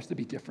freedom for us to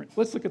be different.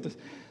 Let's look at this.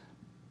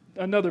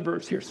 Another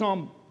verse here,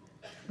 Psalm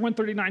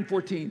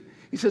 139:14.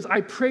 He says,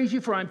 I praise you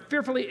for I'm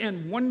fearfully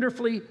and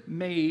wonderfully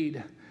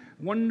made.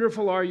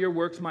 Wonderful are your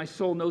works. My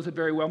soul knows it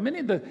very well. Many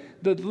of the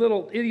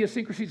little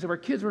idiosyncrasies of our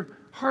kids were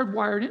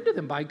hardwired into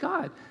them by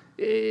God.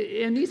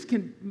 And these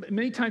can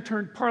many times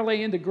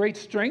parlay into great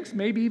strengths,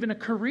 maybe even a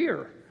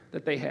career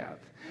that they have.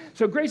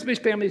 So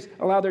grace-based families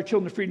allow their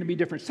children the freedom to be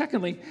different.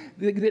 Secondly,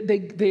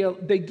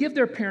 they give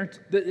their parents,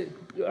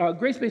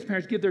 grace-based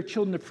parents give their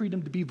children the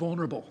freedom to be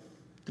vulnerable.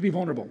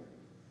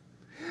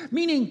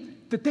 Meaning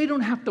that they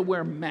don't have to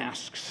wear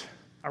masks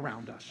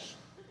around us.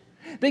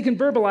 They can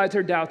verbalize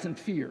their doubts and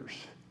fears.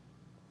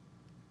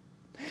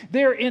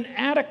 Their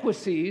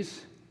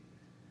inadequacies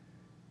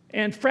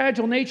And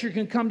fragile nature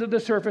can come to the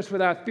surface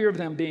without fear of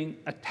them being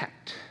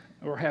attacked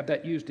or have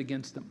that used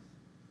against them.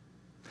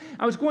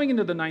 I was going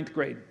into the 9th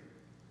grade,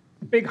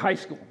 big high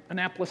school,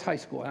 Annapolis High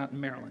School out in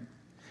Maryland.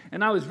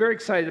 And I was very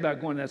excited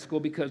about going to that school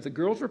because the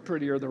girls were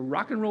prettier, the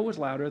rock and roll was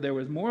louder, there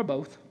was more of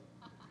both.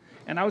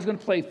 And I was going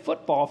to play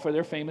football for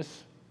their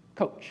famous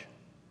coach.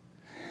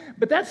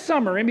 But that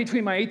summer, in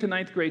between my 8th and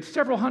 9th grade,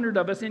 several hundred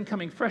of us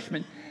incoming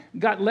freshmen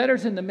got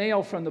letters in the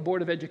mail from the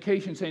Board of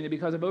Education saying that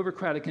because of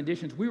overcrowded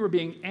conditions, we were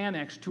being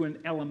annexed to an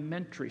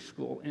elementary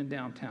school in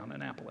downtown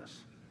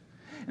Annapolis.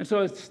 And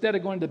so instead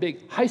of going to the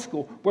big high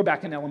school, we're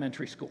back in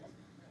elementary school.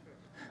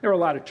 There were a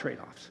lot of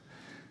trade-offs.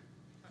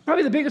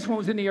 Probably the biggest one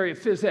was in the area of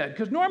phys ed,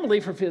 because normally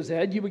for phys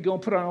ed, you would go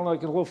and put on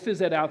like a little phys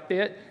ed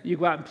outfit, you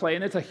go out and play,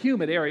 and it's a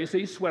humid area, so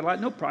you sweat a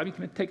lot, no problem. You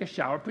can take a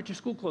shower, put your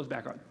school clothes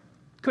back on.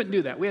 Couldn't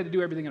do that. We had to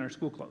do everything in our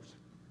school clothes.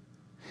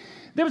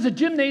 There was a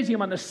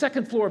gymnasium on the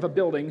 2nd floor of a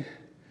building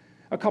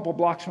a couple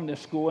blocks from this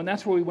school, and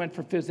that's where we went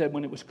for phys ed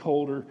when it was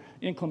cold or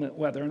inclement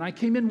weather. And I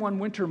came in one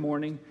winter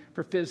morning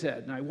for phys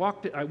ed, and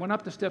I went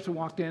up the steps and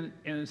walked in,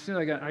 and as soon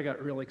as I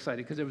got really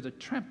excited because there was a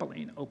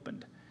trampoline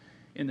opened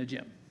in the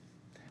gym.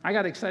 I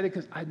got excited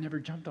because I'd never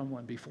jumped on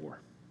one before.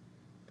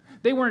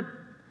 They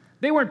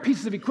weren't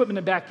pieces of equipment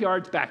in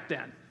backyards back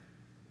then.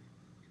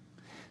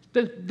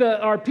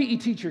 Our PE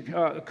teacher,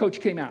 coach,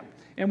 came out,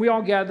 and we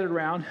all gathered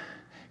around.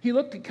 He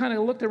kind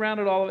of looked around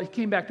at all of it. He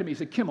came back to me. He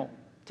said, "Kimmel,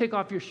 take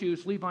off your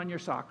shoes, leave on your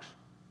socks.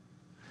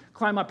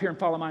 Climb up here and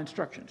follow my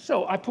instructions."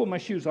 So I pulled my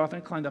shoes off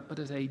and climbed up, but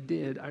as I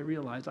did, I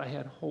realized I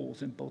had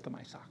holes in both of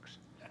my socks.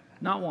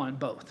 Not one,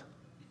 both.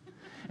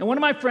 And one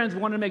of my friends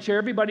wanted to make sure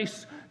everybody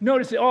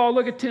noticed it. "Oh,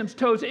 look at Tim's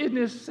toes. Isn't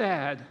this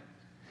sad?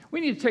 We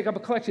need to take up a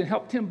collection and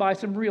help Tim buy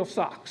some real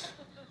socks."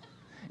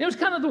 It was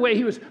kind of the way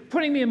he was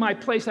putting me in my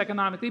place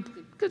economically.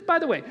 Because, by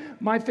the way,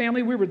 my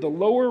family, we were the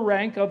lower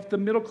rank of the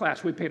middle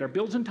class. We paid our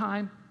bills in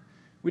time.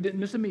 We didn't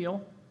miss a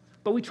meal.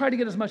 But we tried to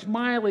get as much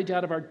mileage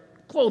out of our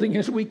clothing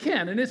as we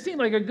can. And it seemed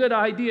like a good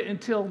idea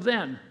until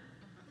then.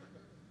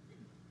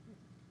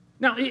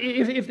 Now,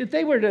 if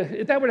that were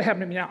to happen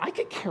to me now, I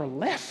could care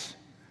less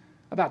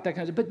about that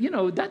kind of stuff. But, you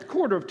know, that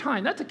quarter of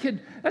time, that's a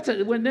kid,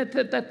 when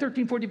that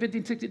 13, 14,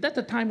 15, 16, that's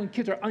a time when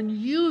kids are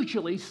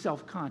unusually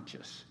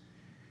self-conscious.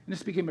 And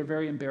this became a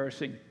very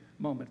embarrassing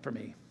moment for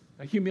me,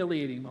 a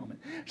humiliating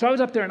moment. So I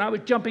was up there, and I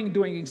was jumping,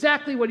 doing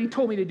exactly what he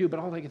told me to do, but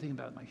all I could think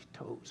about was my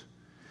toes.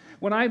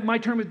 When my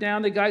turn was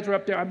down, the guys were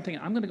up there, I'm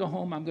thinking, I'm going to go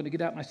home, I'm going to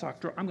get out my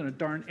sock drawer, I'm going to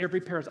darn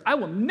every pair of, I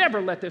will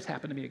never let this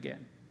happen to me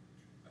again.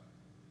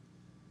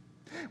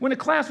 When the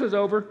class was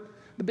over,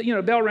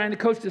 the bell rang, the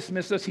coach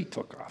dismissed us, he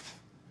took off.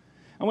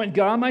 I went and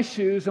got on my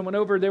shoes and went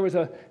over, there was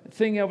a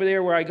thing over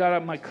there where I got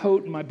out my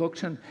coat and my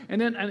books, and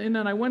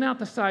then I went out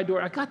the side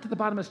door. I got to the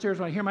bottom of the stairs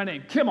when I hear my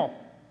name, "Kimmel,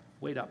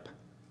 wait up."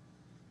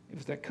 It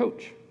was that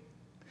coach.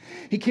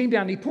 He came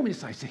down and he pulled me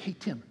aside. He said, "Hey,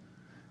 Tim,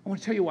 I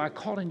want to tell you why I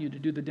called on you to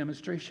do the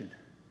demonstration.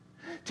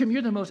 Tim,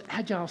 you're the most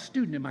agile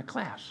student in my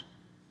class."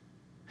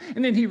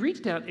 And then he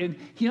reached out and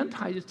he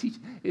untied his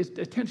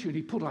tennis shoe and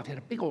he pulled it off. He had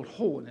a big old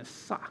hole in his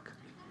sock.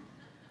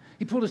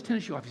 He pulled his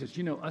tennis shoe off. He says,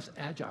 "You know, us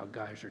agile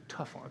guys are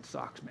tough on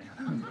socks,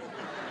 man."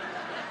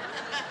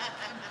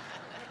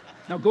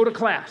 Now go to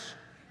class.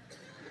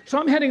 So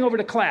I'm heading over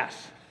to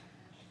class.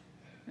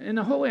 And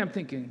the whole way I'm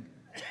thinking,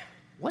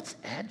 what's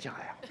agile?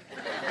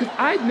 Because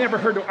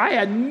I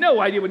had no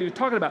idea what he was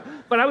talking about.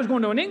 But I was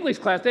going to an English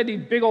class. They had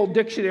these big old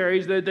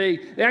dictionaries that they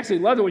actually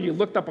loved it when you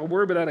looked up a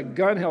word without a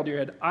gun held to your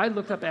head. I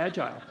looked up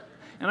agile.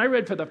 And I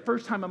read for the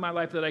first time in my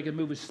life that I could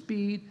move with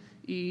speed,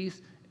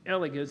 ease,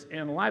 elegance,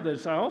 and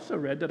liveliness. I also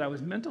read that I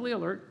was mentally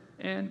alert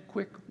and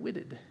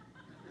quick-witted.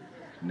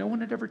 No one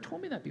had ever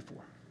told me that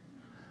before.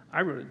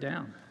 I wrote it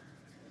down.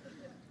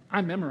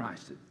 I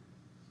memorized it.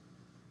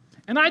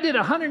 And I did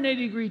a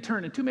 180-degree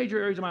turn in two major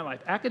areas of my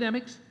life,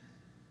 academics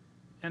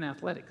and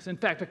athletics. In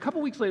fact, a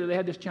couple weeks later, they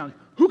had this challenge.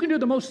 Who can do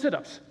the most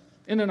sit-ups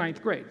in the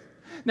 9th grade?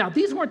 Now,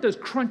 these weren't those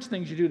crunch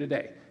things you do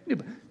today.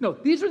 No,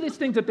 these are these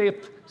things that they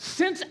have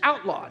since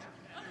outlawed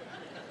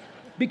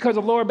because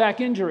of lower back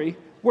injury,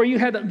 where you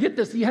had to, get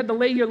this, you had to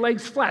lay your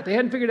legs flat. They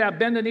hadn't figured out,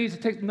 bend the knees,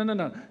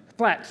 no,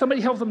 flat.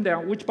 Somebody held them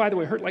down, which, by the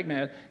way, hurt like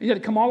mad. And you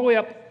had to come all the way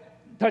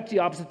up, touch the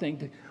opposite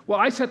thing. Well,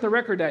 I set the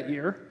record that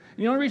year.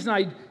 And the only reason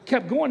I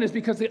kept going is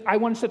because I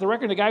wanted to set the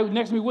record, and the guy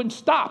next to me wouldn't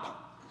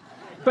stop.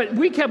 But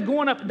we kept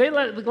going up. They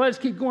let us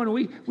keep going.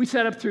 We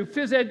set up through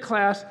phys ed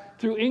class,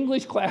 through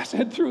English class,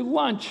 and through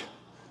lunch.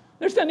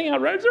 They're sending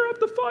out records. They're up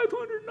to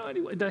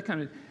 590. That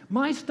kind of.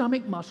 My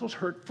stomach muscles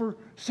hurt for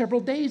several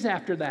days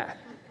after that.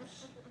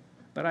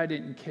 But I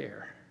didn't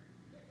care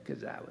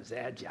because I was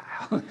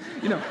agile.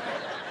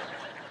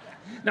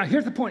 Now,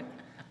 here's the point.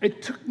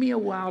 It took me a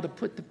while to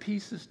put the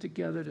pieces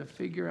together to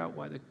figure out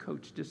why the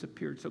coach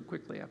disappeared so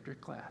quickly after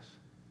class.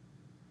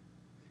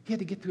 He had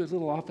to get to his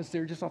little office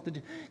there just off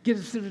get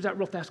his scissors out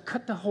real fast,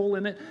 cut the hole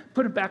in it,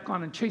 put it back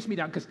on, and chase me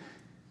down. Because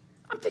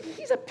I'm thinking,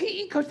 he's a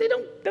PE coach. They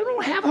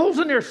don't have holes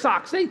in their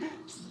socks.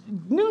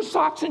 New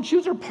socks and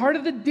shoes are part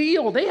of the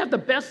deal. They have the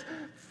best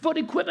foot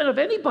equipment of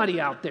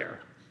anybody out there.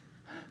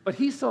 But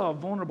he saw a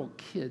vulnerable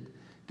kid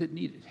that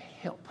needed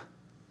help.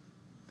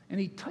 and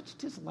he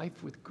touched his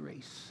life with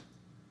grace.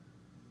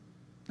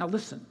 Now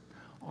listen,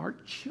 our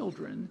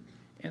children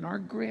and our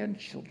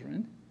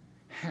grandchildren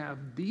have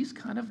these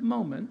kind of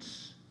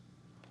moments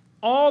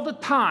all the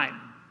time.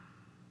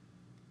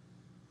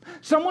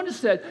 Someone has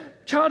said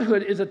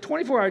childhood is a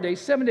 24-hour day,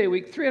 7-day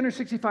week,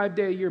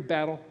 365-day-a-year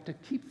battle to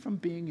keep from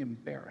being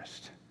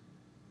embarrassed.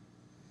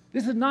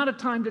 This is not a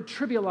time to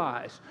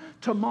trivialize,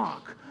 to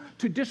mock,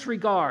 to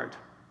disregard.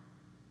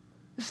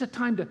 This is a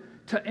time to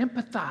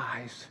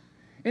empathize.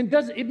 And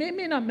it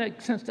may not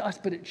make sense to us,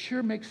 but it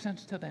sure makes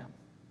sense to them.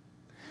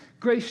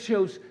 Grace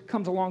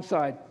comes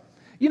alongside.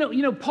 You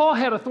know, Paul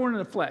had a thorn in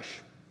the flesh.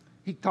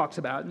 He talks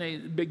about it,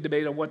 and a big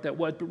debate on what that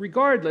was. But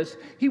regardless,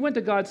 he went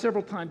to God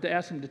several times to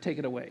ask him to take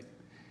it away.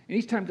 And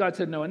each time God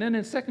said no. And then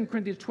in 2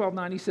 Corinthians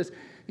 12:9, he says,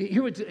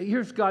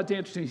 here's God's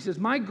answer to him. He says,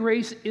 my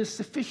grace is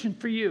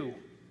sufficient for you,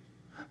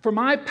 for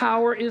my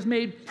power is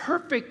made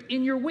perfect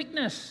in your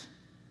weakness.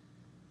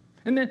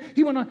 And then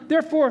he went on,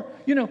 therefore,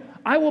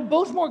 I will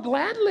boast more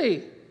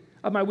gladly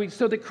of my weakness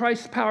so that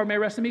Christ's power may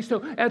rest in me.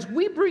 So as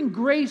we bring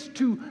grace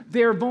to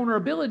their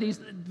vulnerabilities,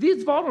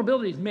 these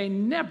vulnerabilities may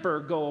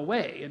never go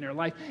away in their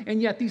life,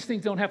 and yet these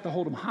things don't have to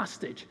hold them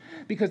hostage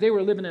because they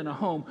were living in a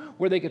home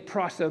where they could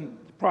process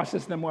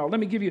them well. Let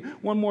me give you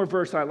one more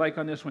verse I like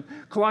on this one.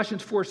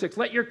 Colossians 4:6.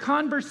 Let your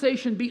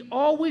conversation be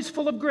always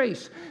full of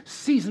grace,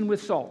 seasoned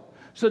with salt,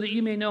 so that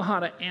you may know how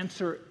to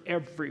answer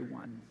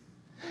everyone.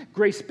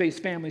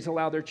 Grace-based families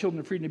allow their children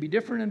the freedom to be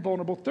different and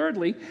vulnerable.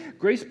 Thirdly,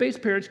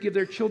 grace-based parents give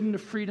their children the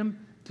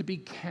freedom to be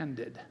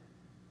candid.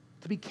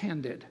 To be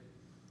candid.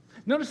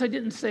 Notice I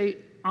didn't say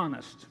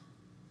honest.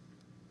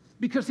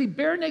 Because, see,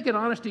 bare-naked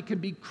honesty can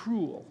be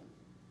cruel.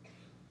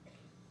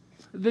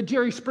 The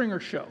Jerry Springer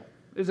Show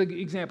is an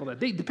example of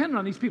that. They depend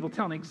on these people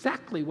telling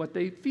exactly what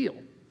they feel,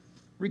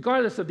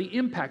 regardless of the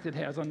impact it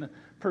has on the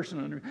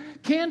person.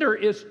 Candor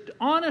is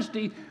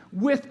honesty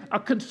with a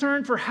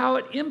concern for how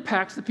it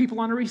impacts the people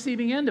on the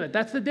receiving end of it.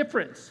 That's the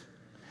difference.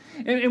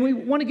 And we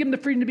want to give them the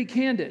freedom to be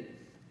candid.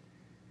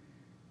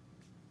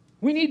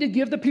 We need to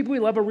give the people we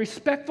love a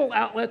respectful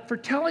outlet for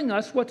telling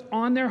us what's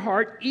on their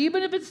heart,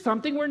 even if it's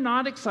something we're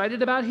not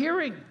excited about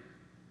hearing.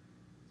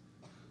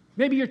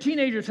 Maybe your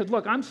teenager said,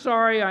 look, I'm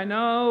sorry, I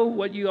know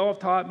what you all have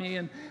taught me,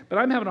 but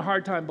I'm having a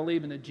hard time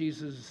believing that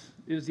Jesus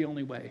is the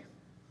only way,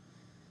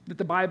 that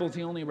the Bible is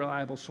the only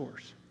reliable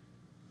source.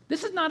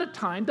 This is not a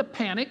time to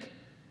panic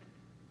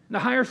and to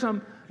hire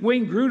some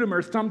Wayne Grudem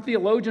or some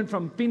theologian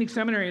from Phoenix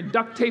Seminary and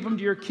duct tape them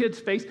to your kid's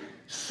face.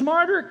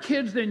 Smarter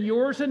kids than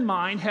yours and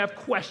mine have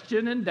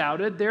questioned and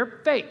doubted their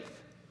faith.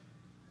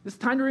 It's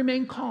time to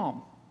remain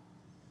calm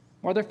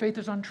while their faith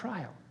is on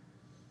trial.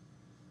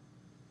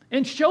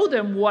 And show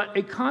them what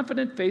a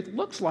confident faith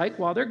looks like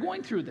while they're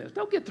going through this.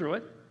 They'll get through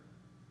it.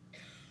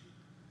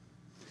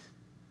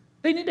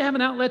 They need to have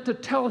an outlet to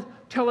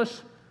tell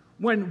us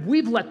when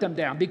we've let them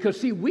down. Because,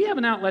 see, we have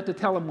an outlet to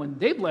tell them when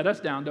they've let us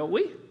down, don't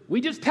we?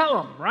 We just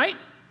tell them, right?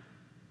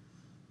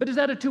 But is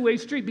that a two-way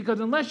street? Because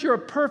unless you're a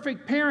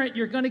perfect parent,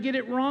 you're going to get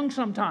it wrong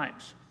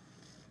sometimes.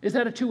 Is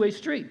that a two-way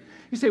street?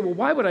 You say, well,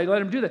 why would I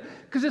let him do that?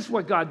 Because this is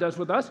what God does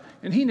with us,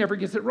 and he never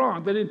gets it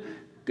wrong. But in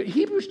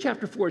Hebrews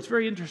chapter 4, it's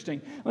very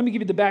interesting. Let me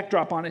give you the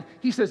backdrop on it.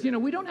 He says,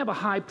 we don't have a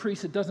high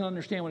priest that doesn't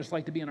understand what it's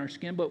like to be in our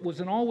skin, but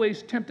wasn't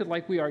always tempted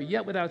like we are,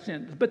 yet without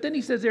sin. But then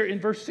he says there in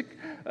verse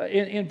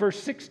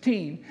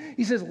 16,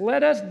 he says,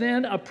 let us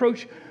then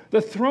approach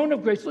the throne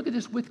of grace, look at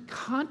this, with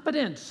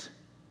confidence,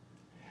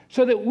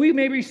 so that we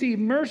may receive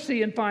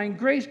mercy and find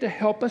grace to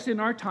help us in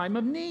our time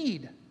of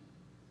need.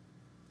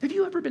 Have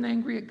you ever been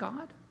angry at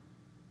God?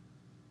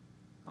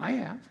 I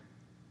have.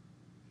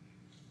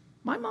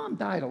 My mom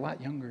died a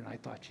lot younger than I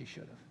thought she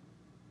should have.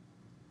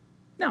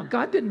 Now,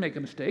 God didn't make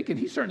a mistake, and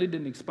he certainly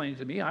didn't explain it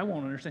to me. I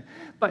won't understand.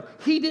 But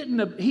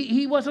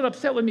he wasn't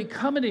upset with me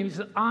coming to him. He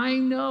said, I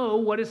know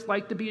what it's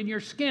like to be in your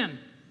skin.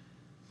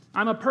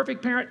 I'm a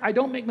perfect parent. I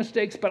don't make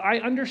mistakes, but I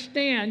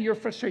understand your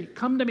frustration.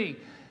 Come to me.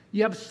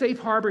 You have a safe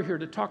harbor here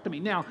to talk to me.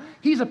 Now,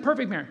 he's a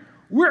perfect parent.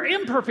 We're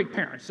imperfect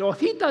parents. So if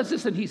he does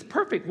this and he's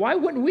perfect, why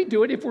wouldn't we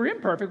do it if we're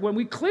imperfect when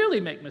we clearly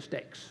make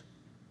mistakes?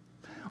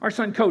 Our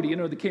son Cody,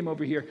 that came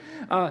over here,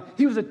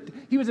 he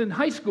was in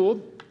high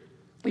school.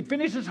 He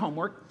finished his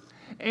homework,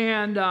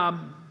 and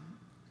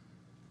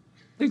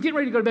he's getting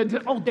ready to go to bed. And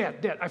said, oh,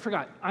 Dad, I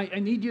forgot. I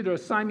need you to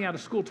sign me out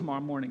of school tomorrow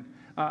morning.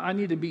 I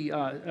need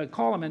to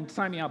call him and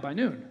sign me out by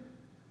noon.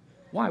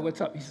 Why?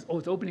 What's up? He says,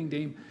 it's opening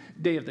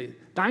day of the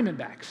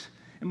Diamondbacks.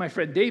 And my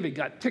friend David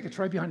got tickets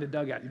right behind the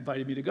dugout and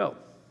invited me to go.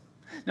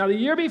 Now, the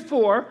year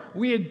before,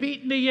 we had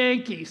beaten the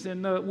Yankees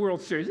in the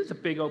World Series. It's a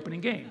big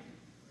opening game.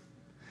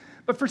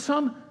 But for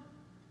some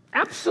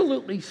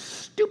absolutely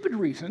stupid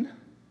reason,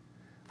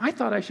 I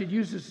thought I should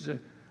use this as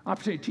an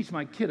opportunity to teach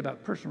my kid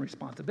about personal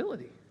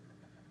responsibility.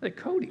 Like,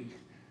 Cody,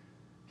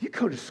 you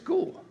go to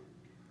school.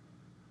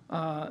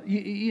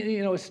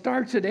 It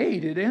starts at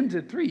 8, it ends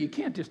at 3. You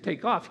can't just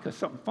take off because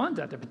something fun's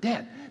out there. But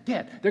Dad,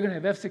 they're going to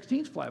have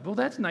F-16s fly. Well,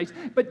 that's nice.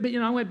 But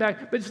I went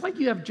back. But it's like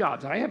you have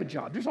jobs. I have a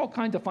job. There's all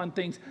kinds of fun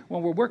things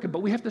when we're working,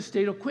 but we have to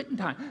stay till quitting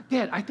time.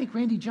 Dad, I think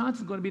Randy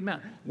Johnson's going to be the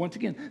man. Once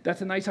again,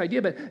 that's a nice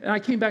idea. And I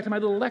came back to my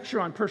little lecture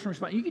on personal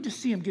response. You can just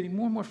see him getting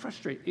more and more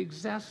frustrated,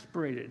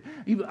 exasperated.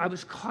 I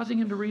was causing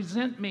him to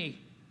resent me.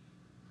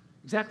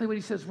 Exactly what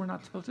he says we're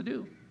not supposed to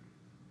do.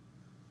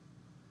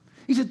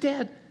 He said,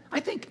 Dad, I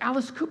think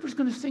Alice Cooper's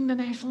going to sing the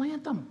national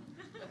anthem.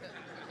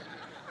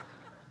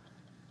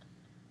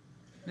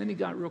 Then he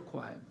got real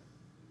quiet.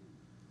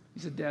 He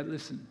said, Dad,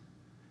 listen,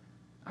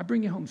 I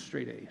bring you home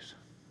straight A's.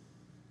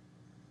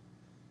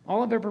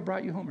 All I've ever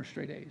brought you home are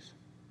straight A's.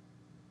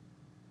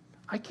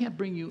 I can't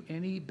bring you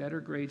any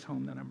better grades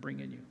home than I'm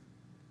bringing you.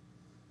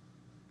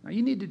 Now,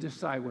 you need to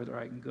decide whether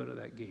I can go to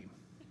that game.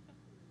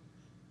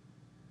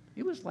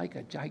 It was like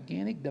a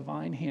gigantic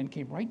divine hand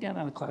came right down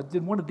out of the clouds,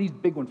 did one of these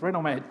big ones right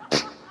on my head.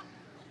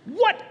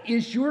 What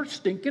is your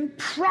stinking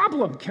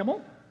problem,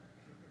 Kimmel?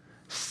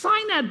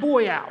 Sign that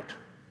boy out.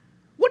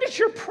 What is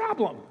your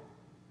problem?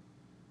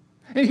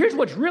 And here's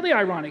what's really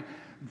ironic.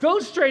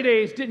 Those straight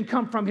A's didn't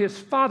come from his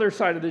father's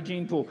side of the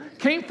gene pool,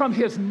 came from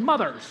his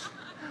mother's.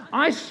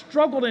 I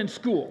struggled in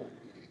school.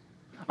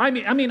 I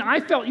mean, I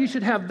felt you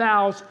should have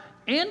vowels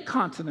and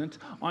consonants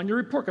on your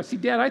report card. See,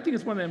 Dad, I think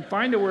it's one of them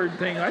find a word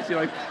things. I see,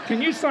 like,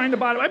 can you sign the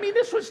bottom? I mean,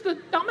 this was the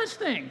dumbest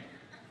thing.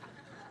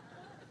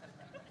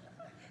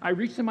 I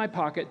reached in my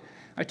pocket,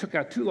 I took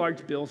out 2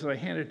 large bills, and I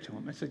handed it to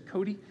him. I said,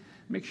 Cody,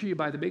 make sure you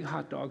buy the big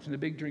hot dogs and the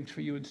big drinks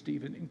for you and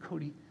Stephen. And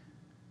Cody,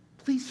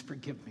 please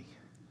forgive me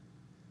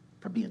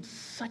for being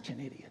such an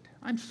idiot.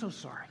 I'm so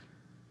sorry.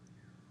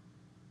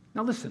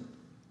 Now listen,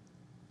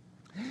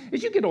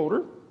 as you get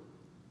older,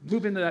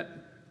 move into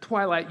that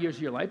twilight years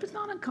of your life, it's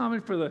not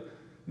uncommon for the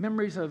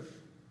memories of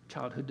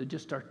childhood to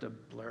just start to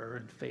blur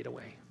and fade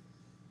away.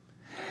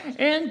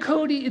 And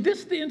Cody,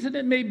 the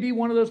incident may be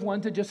one of those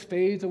ones that just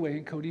fades away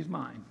in Cody's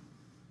mind.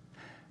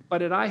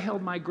 But had I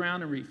held my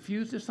ground and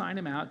refused to sign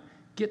him out,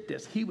 get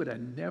this, he would have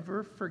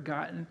never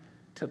forgotten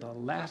to the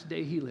last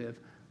day he lived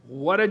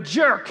what a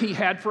jerk he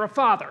had for a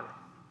father.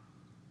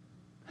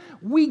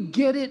 We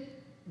get it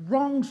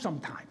wrong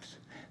sometimes.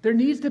 There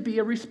needs to be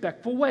a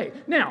respectful way.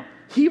 Now,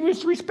 he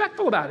was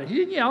respectful about it. He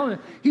didn't yell.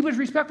 He was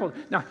respectful.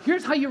 Now,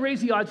 here's how you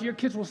raise the odds. Your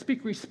kids will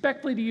speak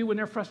respectfully to you when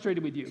they're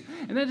frustrated with you.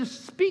 And then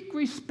just speak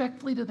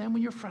respectfully to them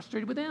when you're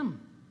frustrated with them.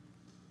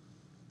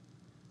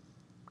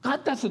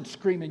 God doesn't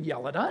scream and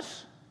yell at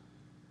us.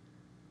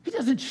 He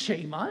doesn't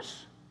shame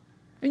us.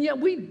 And yet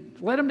we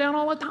let him down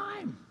all the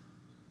time.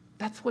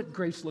 That's what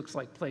grace looks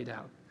like played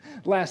out.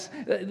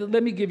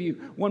 Let me give you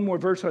one more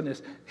verse on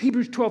this.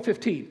 Hebrews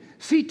 12:15.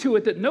 See to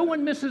it that no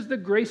one misses the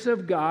grace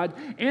of God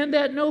and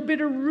that no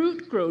bitter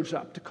root grows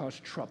up to cause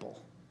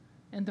trouble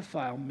and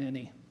defile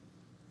many.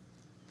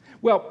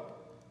 Well,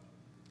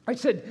 I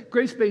said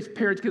grace-based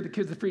parents give the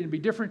kids the freedom to be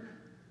different,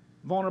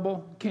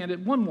 vulnerable,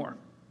 candid. One more.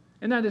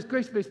 And that is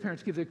grace-based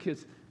parents give their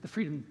kids the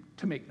freedom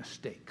to make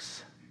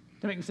mistakes.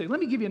 Let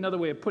me give you another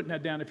way of putting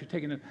that down if you're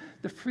taking it.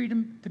 The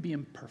freedom to be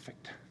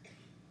imperfect.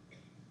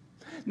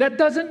 That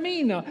doesn't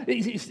mean,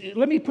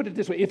 let me put it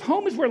this way. If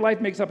home is where life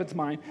makes up its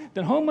mind,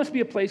 then home must be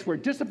a place where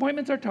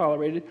disappointments are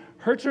tolerated,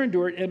 hurts are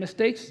endured, and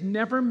mistakes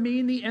never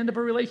mean the end of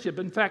a relationship.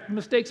 In fact,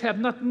 mistakes have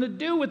nothing to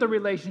do with the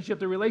relationship.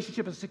 The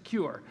relationship is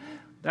secure.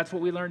 That's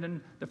what we learned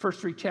in the first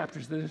 3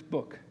 chapters of this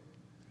book.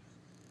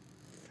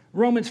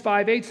 Romans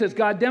 5:8 says,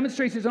 God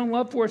demonstrates his own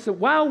love for us that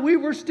while we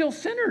were still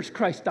sinners,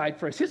 Christ died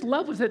for us. His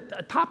love was at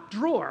a top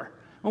drawer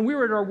when we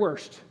were at our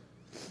worst.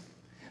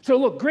 So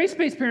look,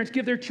 grace-based parents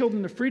give their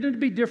children the freedom to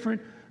be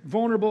different,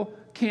 vulnerable,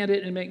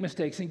 candid, and make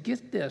mistakes. And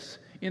get this,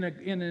 in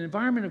an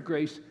environment of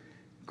grace,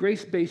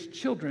 grace-based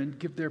children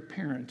give their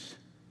parents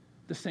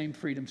the same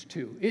freedoms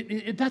too.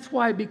 That's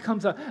why it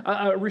becomes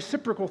a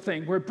reciprocal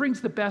thing where it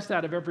brings the best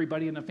out of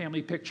everybody in the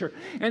family picture.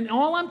 And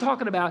all I'm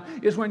talking about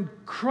is when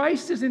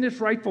Christ is in his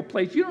rightful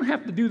place, you don't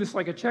have to do this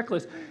like a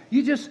checklist.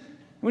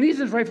 When he's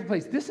in his rightful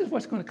place, this is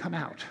what's going to come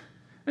out.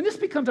 And this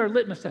becomes our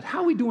litmus test. How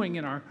are we doing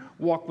in our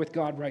walk with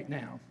God right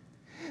now?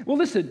 Well,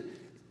 listen,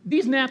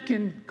 these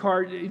napkin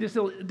cards,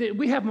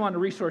 we have them on the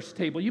resource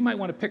table. You might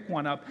want to pick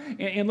one up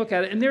and look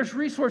at it. And there's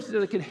resources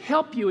that can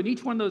help you in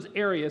each one of those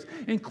areas,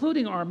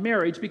 including our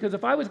marriage, because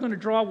if I was going to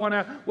draw one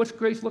out, what's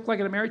grace look like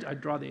in a marriage? I'd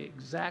draw the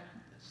exact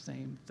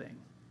same thing.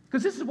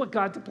 Because this is what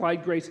God's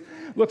applied grace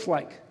looks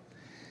like.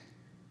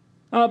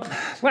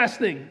 Last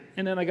thing,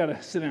 and then I got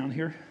to sit down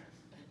here.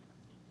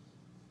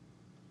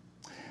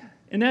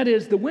 And that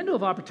is the window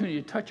of opportunity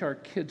to touch our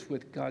kids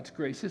with God's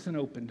grace isn't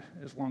opened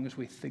as long as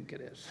we think it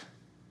is.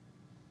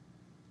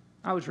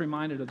 I was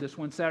reminded of this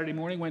one Saturday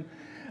morning when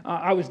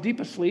I was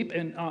deep asleep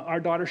and our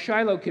daughter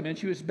Shiloh came in.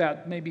 She was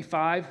about maybe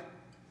 5,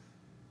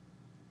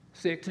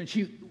 6, and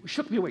she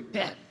shook me awake.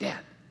 Dad,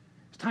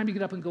 it's time to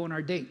get up and go on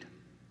our date.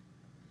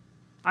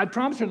 I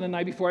promised her the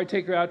night before I'd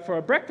take her out for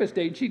a breakfast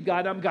date, and she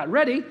got up and got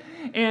ready,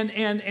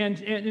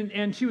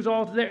 and she was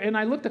all there. And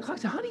I looked at the clock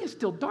and said, honey, it's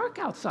still dark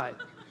outside.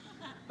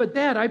 But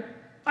Dad,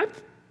 I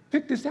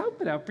picked this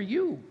outfit out for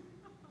you.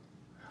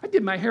 I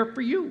did my hair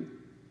for you.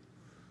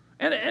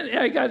 And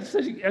I got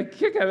such a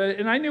kick out of it,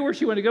 and I knew where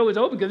she wanted to go was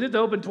open because it's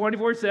open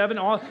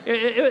 24/7.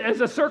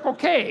 It's a Circle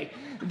K,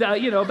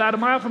 about a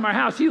mile from our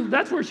house.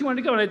 That's where she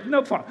wanted to go. And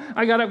no problem.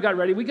 I got up, got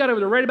ready. We got over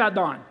there right about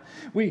dawn.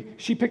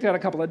 She picked out a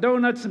couple of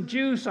donuts, some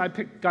juice.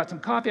 Got some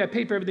coffee. I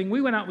paid for everything.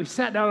 We went out. We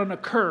sat down on a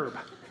curb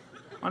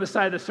on the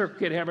side of the Circle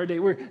K to have our day.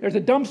 There's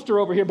a dumpster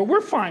over here, but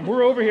we're fine.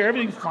 We're over here.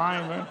 Everything's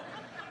fine, man.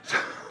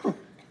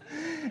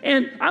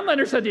 And I'm letting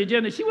her set the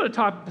agenda. She wanted to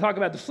talk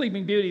about the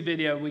Sleeping Beauty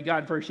video we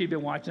got for her. She'd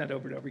been watching that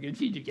over and over again.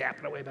 She'd just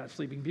yapping away about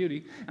Sleeping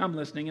Beauty. I'm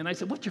listening, and I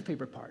said, what's your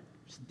favorite part?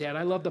 She said, Dad,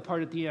 I love the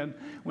part at the end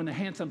when the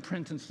handsome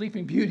prince and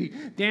Sleeping Beauty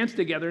dance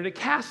together in a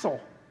castle.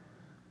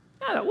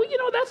 I thought, well,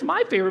 that's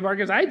my favorite part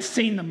because I'd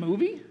seen the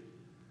movie.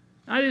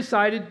 I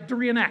decided to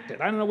reenact it.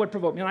 I don't know what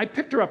provoked me. And I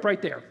picked her up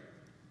right there.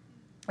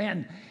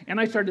 And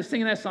I started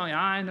singing that song,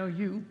 I Know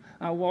You,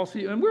 I'll waltz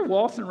with you. And we're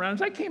waltzing around.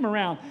 As I came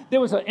around, there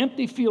was an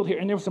empty field here,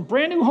 and there were some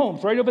brand new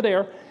homes right over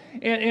there.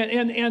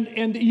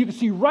 And you could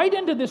see right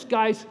into this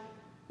guy's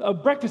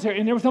breakfast area,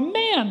 and there was a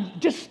man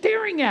just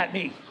staring at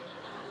me.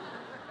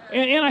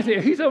 And I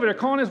said, he's over there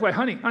calling his wife,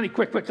 honey,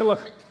 quick,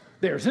 look.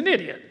 There's an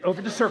idiot over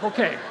at the Circle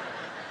K,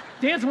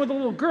 dancing with a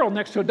little girl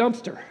next to a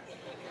dumpster.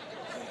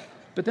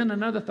 But then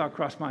another thought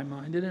crossed my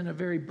mind, and in a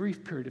very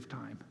brief period of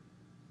time,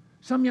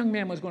 some young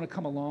man was going to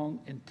come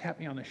along and tap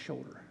me on the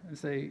shoulder and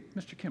say,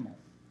 Mr. Kimmel,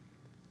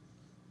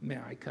 may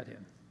I cut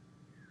in?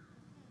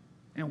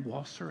 And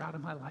waltz her out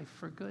of my life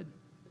for good.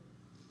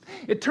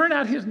 It turned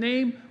out his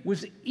name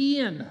was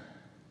Ian,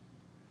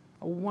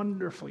 a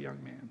wonderful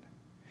young man.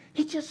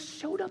 He just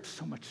showed up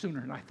so much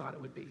sooner than I thought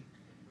it would be.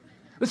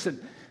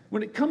 Listen,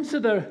 when it comes to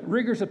the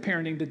rigors of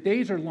parenting, the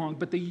days are long,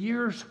 but the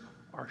years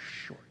are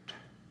short.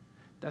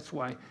 That's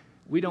why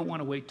we don't want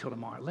to wait till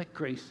tomorrow. Let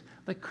Christ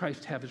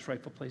have his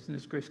rightful place and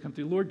his grace come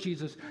through. Lord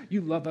Jesus, you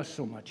love us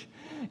so much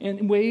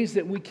in ways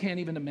that we can't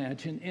even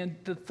imagine. And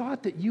the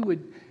thought that you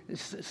would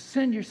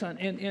send your son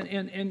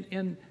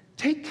and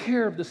take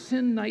care of the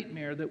sin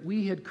nightmare that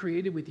we had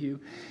created with you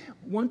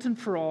once and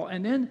for all,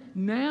 and then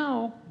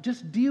now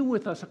just deal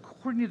with us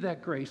according to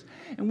that grace.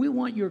 And we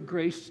want your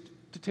grace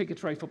to take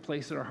its rightful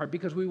place in our heart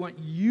because we want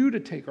you to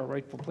take our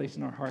rightful place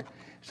in our heart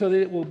so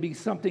that it will be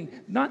something,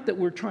 not that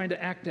we're trying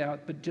to act out,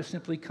 but just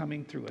simply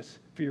coming through us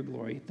for your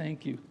glory.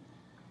 Thank you.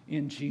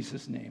 In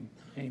Jesus' name,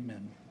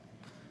 amen.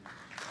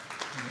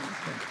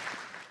 Okay.